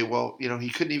 you say, well, he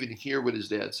couldn't even hear what his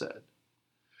dad said.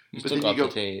 You But took then off you the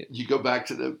go- tape. You go back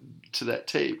to that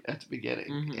tape at the beginning,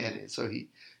 Mhm. and so he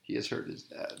has heard his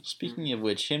dad. Speaking of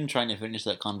which, him trying to finish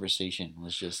that conversation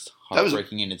was just That was a-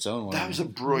 heartbreaking in its own way. That was a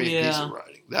brilliant piece Yeah. of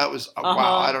writing. That was Uh-huh.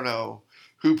 wow. I don't know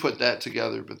who put that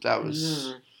together, but that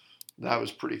was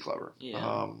Mhm. pretty clever.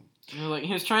 Yeah. Like,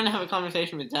 he was trying to have a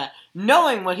conversation with Dad,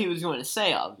 knowing what he was going to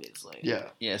say, obviously. Yeah.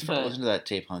 Yeah, it's probably But- listened to that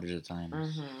tape hundreds of times.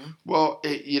 Mm-hmm. Well,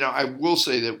 I will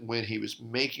say that when he was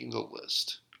making the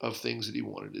list of things that he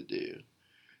wanted to do,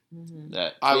 Mm-hmm.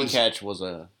 That I Twin was- Catch was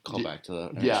a callback to the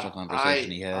original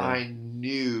conversation he had. I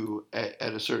knew at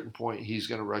a certain point he's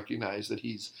going to recognize that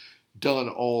he's done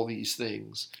all these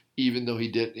things, even though he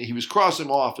didn't. He was crossing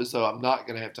them off as though I'm not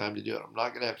going to have time to do it. I'm not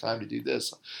going to have time to do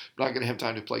this. I'm not going to have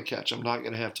time to play catch. I'm not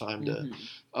going to have time to,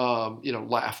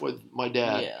 laugh with my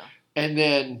dad. Yeah. And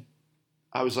then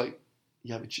I was like,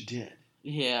 yeah, but you did.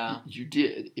 Yeah. You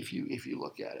did if you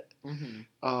look at it.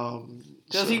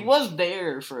 Because he was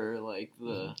there for, like,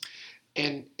 the...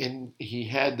 and he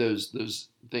had those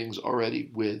things already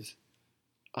with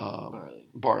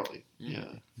Barley. Mhm. Yeah.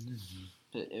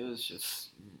 But it was just...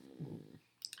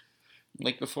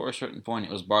 Like before a certain point,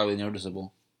 it was barely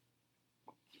noticeable.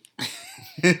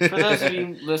 For those of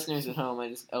you listeners at home, I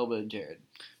just elbowed Jared.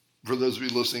 For those of you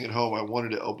listening at home, I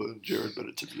wanted to elbow Jared, but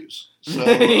it's abuse. So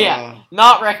Yeah.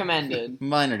 Not recommended.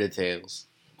 Minor details.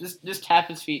 Just tap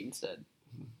his feet instead.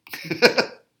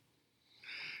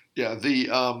 yeah.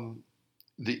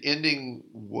 The ending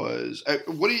was.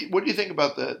 What do you think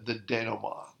about the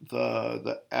denouement,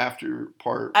 the after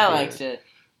part? I where, liked it.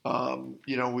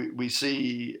 We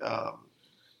see.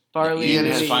 Barley Ian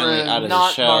and is Lee. finally out of his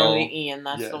Not shell. Barley, Ian.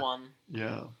 That's Yeah. the one.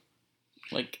 Yeah.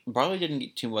 Like, Barley didn't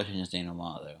get too much in his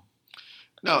denouement, though.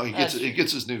 No, he That's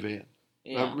gets his new van.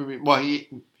 Yeah. I mean, well,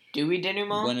 Dewey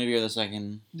Denouement? Guinevere the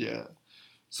Second. yeah.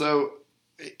 So,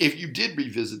 if you did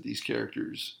revisit these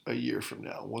characters a year from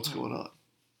now, what's Hmm. going on?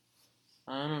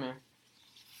 I don't know.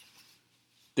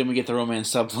 Then we get the romance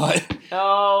subplot.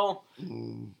 Oh.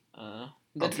 Mm,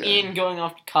 That's Okay. Ian going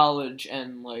off to college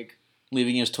and, like...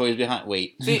 Leaving his toys behind.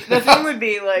 Wait. See, the thing would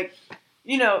be, like,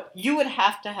 you would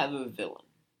have to have a villain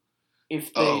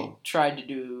if they tried to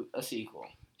do a sequel.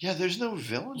 Yeah, there's no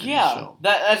villain in this film.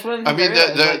 That's what I mean,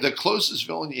 the closest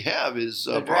villain you have is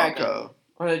Bronco.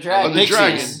 Or the dragon. Oh, the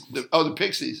dragon. The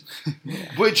pixies.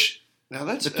 Which, now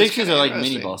that's... The pixies are like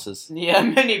mini-bosses. Yeah,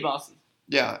 mini-bosses.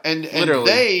 Yeah, and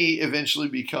they eventually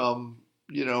become,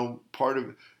 part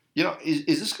of...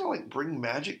 is this going to, bring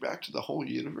magic back to the whole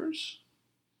universe?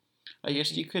 I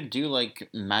guess you could do,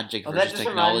 magic versus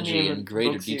technology in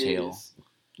greater detail.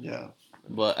 Yeah.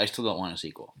 But I still don't want a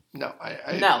sequel. No,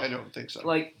 I don't think so.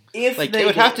 It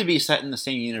would have to be set in the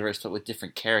same universe, but with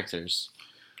different characters.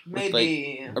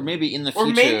 Maybe. Or maybe in the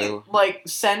future. Or maybe,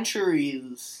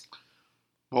 centuries.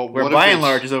 Well, where by and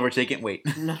large is overtaken. Wait.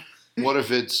 No. What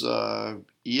if it's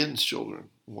Ian's children?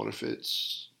 What if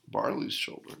it's Barley's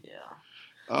children?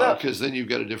 Yeah. Because then you've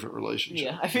got a different relationship.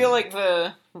 Yeah, I feel like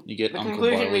the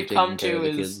conclusion we've come to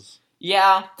is,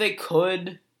 yeah, they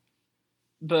could,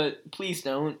 but please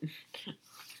don't.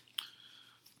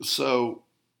 So,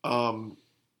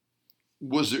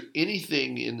 was there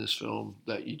anything in this film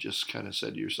that you just kind of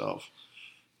said to yourself,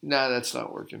 nah, that's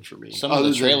not working for me? Some of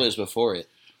the trailers before it.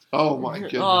 Oh, my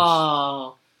goodness.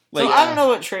 Oh. I don't know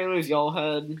what trailers y'all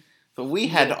had. But we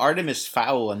had Artemis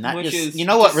Fowl, and that Which just, is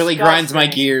what really grinds my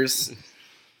gears?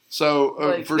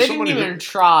 So, for they someone didn't even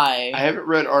try. I haven't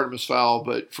read Artemis Fowl,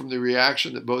 but from the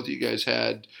reaction that both of you guys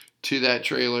had to that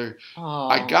trailer,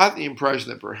 I got the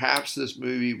impression that perhaps this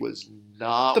movie was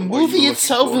not the movie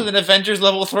itself is an Avengers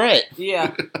level threat.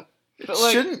 Yeah. But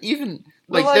shouldn't even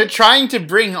they're trying to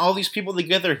bring all these people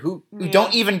together who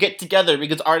don't even get together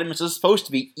because Artemis is supposed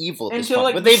to be evil at this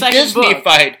point. But they've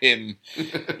Disney-fied him.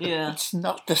 Yeah. It's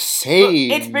not the same.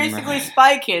 Look, it's basically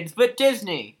Spy Kids, but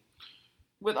Disney.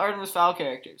 With Artemis Fowl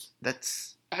characters.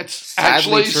 That's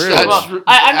sadly actually true.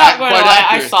 I'm not going to lie.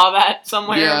 I saw that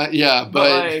somewhere. Yeah,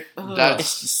 but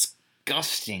that's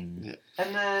disgusting. Yeah.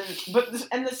 And then,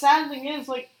 the sad thing is,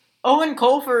 Owen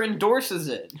Colfer endorses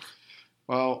it.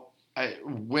 Well,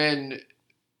 when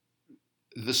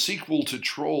the sequel to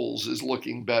Trolls is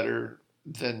looking better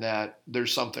than that,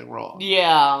 there's something wrong.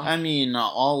 Yeah. I mean,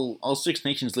 all Six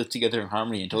Nations live together in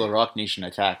harmony until the Rock Nation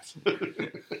attacks.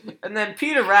 And then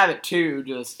Peter Rabbit 2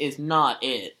 just is not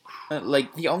it.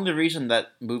 The only reason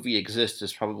that movie exists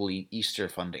is probably Easter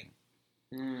funding.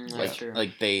 That's true.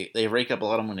 They rake up a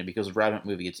lot of money because of Rabbit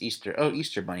movie. It's Easter. Oh,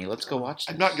 Easter Bunny. Let's go watch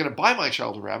this. I'm not going to buy my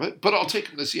child a rabbit, but I'll take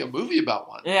him to see a movie about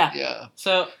one. Yeah. Yeah.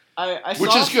 So I saw...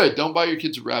 Which is good. Don't buy your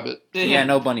kids a rabbit. Yeah,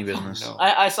 no bunny business. No.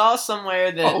 I saw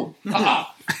somewhere that...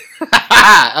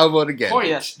 I'll vote again.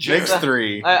 Yes. Next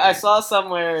 3. I saw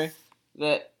somewhere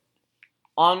that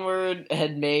Onward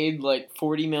had made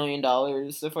 $40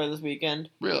 million so far this weekend.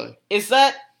 Really? Is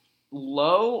that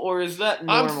low or is that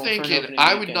normal? I'm thinking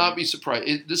I would not be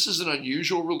surprised. This is an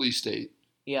unusual release date.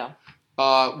 Yeah.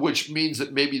 Which means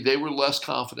that maybe they were less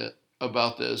confident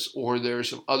about this, or there are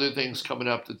some other things coming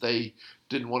up that they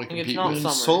didn't want to compete with.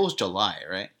 Summer. Soul's July,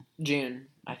 right? June,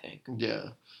 I think. Yeah.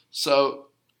 So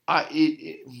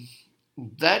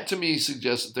that to me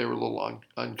suggests that they were a little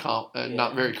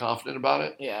not very confident about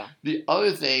it. Yeah. The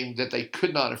other thing that they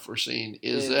could not have foreseen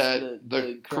is that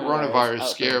the coronavirus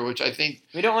scare, which I think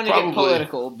we don't want to get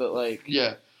political, but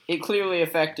yeah, it clearly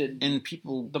affected and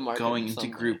people the market going into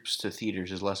groups to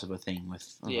theaters is less of a thing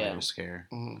with a virus scare.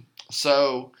 Mm-hmm.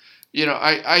 So,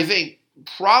 I think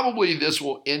probably this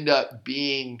will end up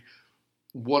being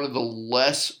one of the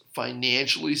less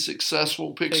financially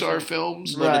successful Pixar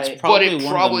films, but it's probably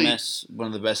one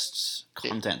of the best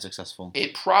content successful.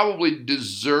 It probably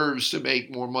deserves to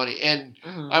make more money, and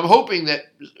I'm hoping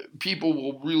that people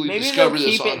will really discover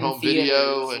this on home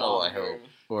video. And, I hope.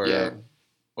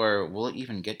 Or will it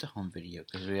even get to home video?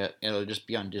 Because it'll just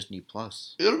be on Disney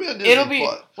Plus. It'll be on Disney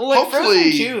Plus. Well,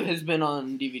 Frozen 2 has been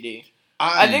on DVD.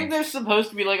 I think there's supposed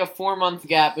to be a 4-month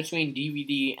gap between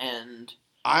DVD and.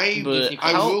 I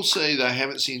will say that I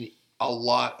haven't seen a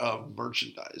lot of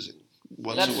merchandising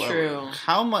whatsoever. That's true.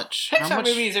 How much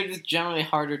movies are just generally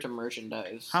harder to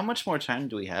merchandise. How much more time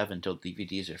do we have until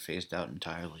DVDs are phased out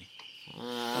entirely?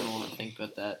 I don't want to think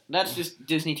about that. That's just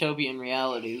Disney-topian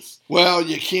realities. Well,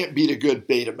 you can't beat a good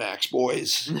Betamax,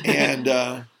 boys. And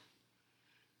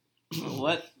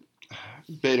what?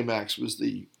 Betamax was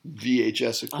the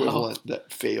VHS equivalent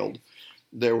that failed.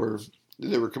 There were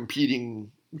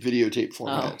competing videotape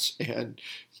formats, and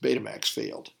Betamax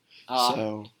failed.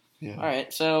 So, yeah. All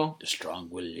right, so the strong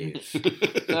will live.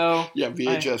 So yeah,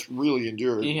 VHS really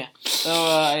endured. Yeah. So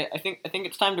I think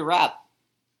it's time to wrap.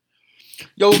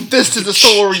 Yo, this is a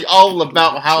story all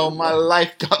about how my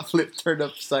life got turned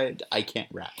upside. I can't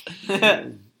rap.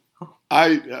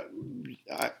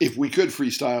 If we could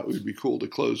freestyle, it would be cool to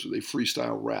close with a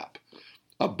freestyle rap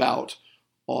about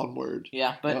Onward.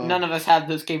 Yeah, but none of us have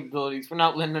those capabilities. We're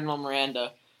not Lin-Manuel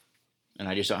Miranda. And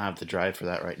I just don't have the drive for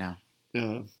that right now.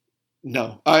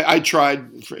 No, I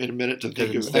tried in a minute to think of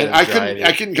it. instead And of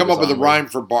I couldn't come up with a rhyme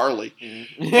for barley.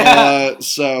 Yeah.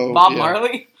 So Bob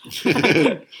Marley?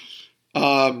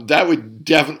 that would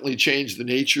definitely change the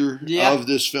nature of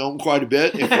this film quite a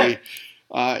bit. If we,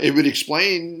 it would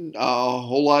explain a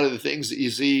whole lot of the things that you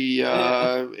see in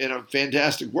a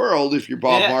fantastic world if you're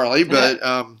Bob Marley. But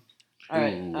all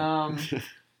right.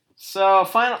 So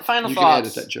final you thoughts. You can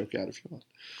edit that joke out if you want.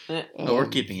 Or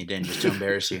keeping it in just to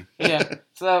embarrass you. Yeah.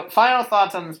 So final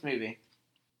thoughts on this movie.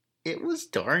 It was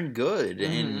darn good,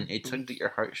 and it tugged at your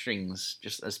heartstrings,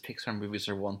 just as Pixar movies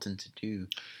are wanting to do.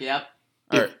 Yep.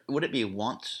 Or would it be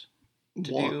want to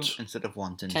do instead of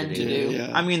wanting to do?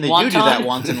 Yeah. I mean, they do that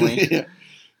wantonly. Yeah.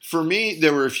 For me,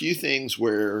 there were a few things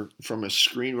where, from a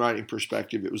screenwriting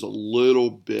perspective, it was a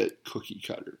little bit cookie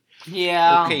cutter.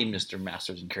 Yeah. Okay, Mr.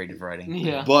 Masters in Creative Writing.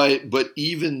 Yeah. But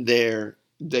even there,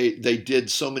 they did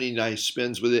so many nice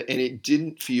spins with it, and it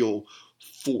didn't feel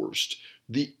forced.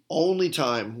 The only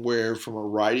time where, from a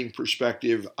writing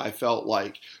perspective, I felt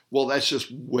like, well, that's just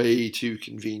way too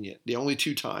convenient. The only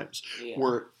two times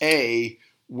were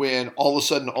when all of a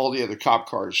sudden all the other cop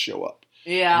cars show up.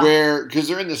 Yeah. Because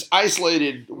they're in this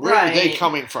isolated, where are they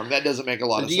coming from? That doesn't make a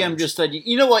lot of sense. The DM just said,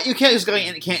 you know what, you can't just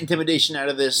can't intimidation out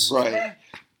of this. Right.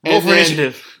 Go for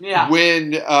initiative. Yeah.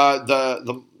 When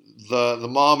the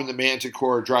mom and the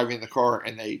Manticore are driving in the car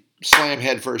and they slam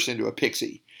headfirst into a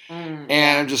pixie. And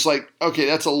I'm just like, okay,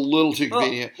 that's a little too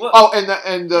convenient.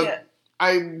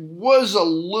 I was a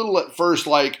little at first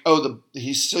like,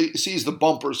 he sees the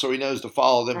bumper, so he knows to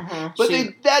follow them. But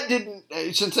that didn't,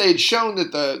 since they had shown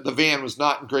that the van was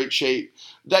not in great shape,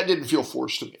 that didn't feel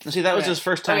forced to me. See, that was his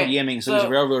first time DMing, so he was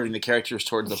railroading the characters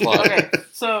towards the plot. Okay,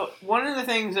 so one of the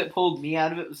things that pulled me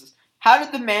out of it was, how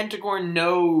did the Manticore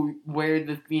know where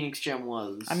the Phoenix Gem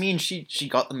was? I mean, she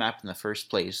got the map in the first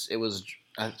place. It was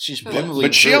she's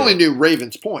but she only knew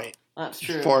Raven's Point. That's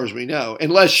true, as far as we know,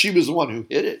 unless she was the one who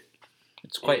hit it.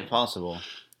 It's quite possible.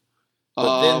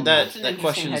 But then that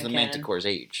questions the Manticore's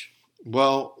age.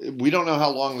 Well, we don't know how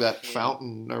long that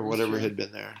fountain or whatever had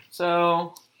been there.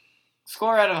 So,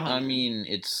 score out of 100.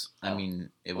 I mean,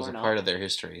 it was a part of their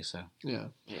history, so. Yeah.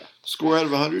 Score out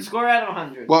of 100? Score out of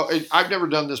 100. Well, I've never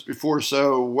done this before,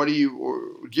 so what do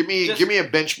you give me a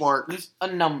benchmark. Just a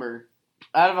number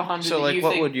out of 100. So,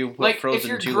 what would you put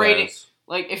Frozen 2 as?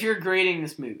 Like, if you're grading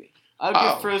this movie, I would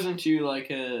give Frozen 2 like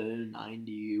a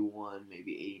 91,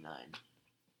 maybe 89.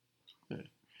 Okay.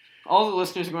 All the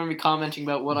listeners are going to be commenting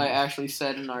about what I actually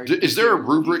said in our. Is there a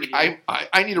rubric? I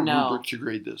need a rubric to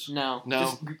grade this. No.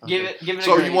 Just give it a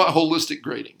So grade. you want holistic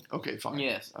grading? Okay, fine.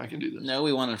 Yes. I can do this. No,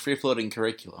 we want a free-floating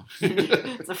curriculum.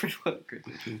 It's a free-floating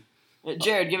curriculum.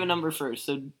 Jared, give a number first,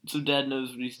 so Dad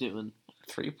knows what he's doing.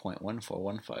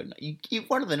 3.1415. You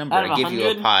wanted the number. I give you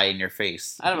a pie in your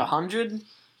face. Out of 100?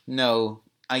 No,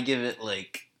 I give it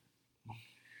like.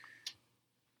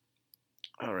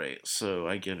 All right, so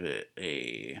I give it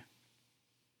an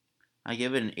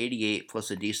 88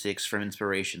 plus a D6 from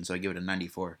inspiration, so I give it a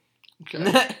 94.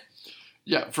 Okay.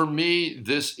 Yeah, for me,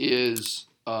 this is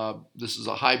a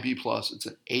high B plus. It's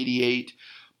an 88,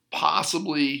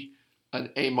 possibly an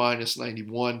A minus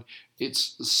 91.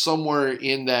 It's somewhere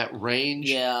in that range.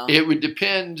 Yeah. It would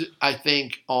depend, I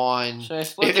think, on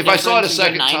if I saw it a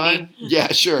second time. Yeah,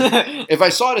 sure. If I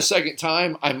saw it a second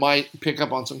time, I might pick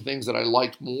up on some things that I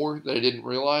liked more that I didn't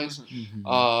realize,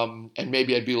 and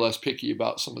maybe I'd be less picky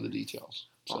about some of the details.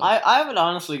 So. Well, I would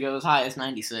honestly go as high as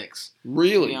 96.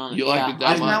 Really? You liked it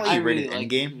that much? I really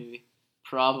liked Endgame.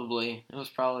 Probably. It was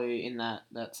probably in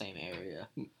that same area.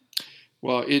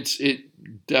 Well, it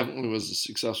definitely was a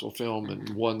successful film and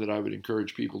one that I would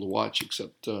encourage people to watch.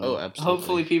 Except absolutely.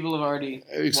 Hopefully, people have already.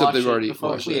 Except they've already watched it.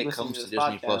 Hopefully, it comes to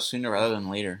Disney Plus sooner rather than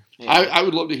later. Yeah. I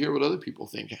would love to hear what other people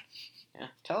think. Yeah,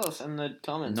 tell us in the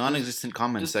comments. Non-existent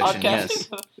comment section. Yes.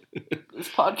 Does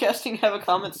podcasting have a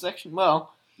comment section?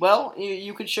 Well,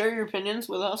 you could share your opinions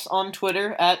with us on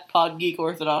Twitter at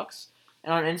PodGeekOrthodox.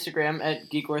 And on Instagram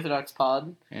at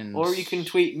GeekOrthodoxPod. Or you can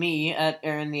tweet me at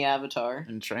Aaron the Avatar.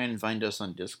 And try and find us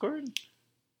on Discord?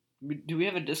 Do we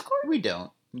have a Discord? We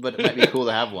don't. But it might be cool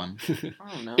to have one. I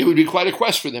don't know. It would be quite a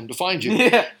quest for them to find you.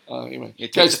 Yeah. Anyway.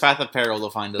 It takes a path of peril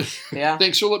to find us. Yeah.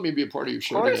 Thanks for letting me be a part of your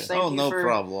show today. Thank you no for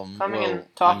problem. Coming and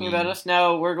talking about us.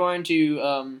 Now we're going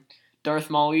to Darth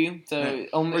Maul you. So we're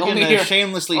only going to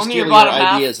shamelessly only steal your your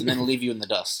bottom ideas and then leave you in the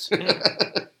dust.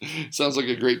 Sounds like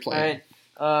a great plan.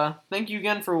 All right. Thank you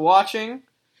again for watching.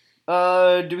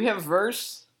 Do we have a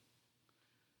verse?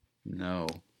 No.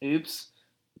 Oops.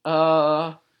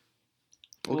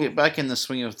 We'll get back in the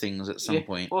swing of things at some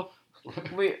point. Well,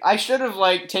 I should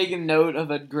have taken note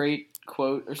of a great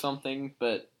quote or something,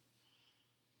 but.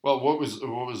 Well, what was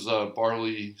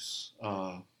Barley's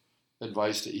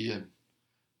advice to Ian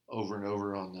over and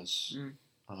over on this?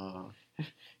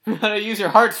 You gotta use your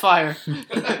heart's fire.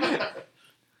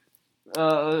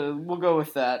 We'll go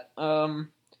with that. So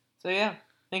yeah,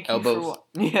 thank you for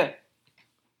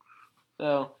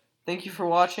So thank you for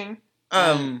watching.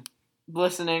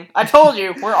 Listening. I told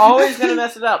you we're always gonna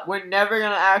mess it up. We're never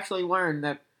gonna actually learn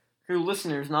that through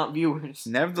listeners, not viewers.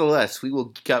 Nevertheless, we will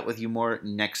geek out with you more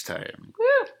next time.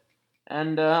 Woo!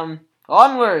 And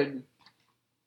onward.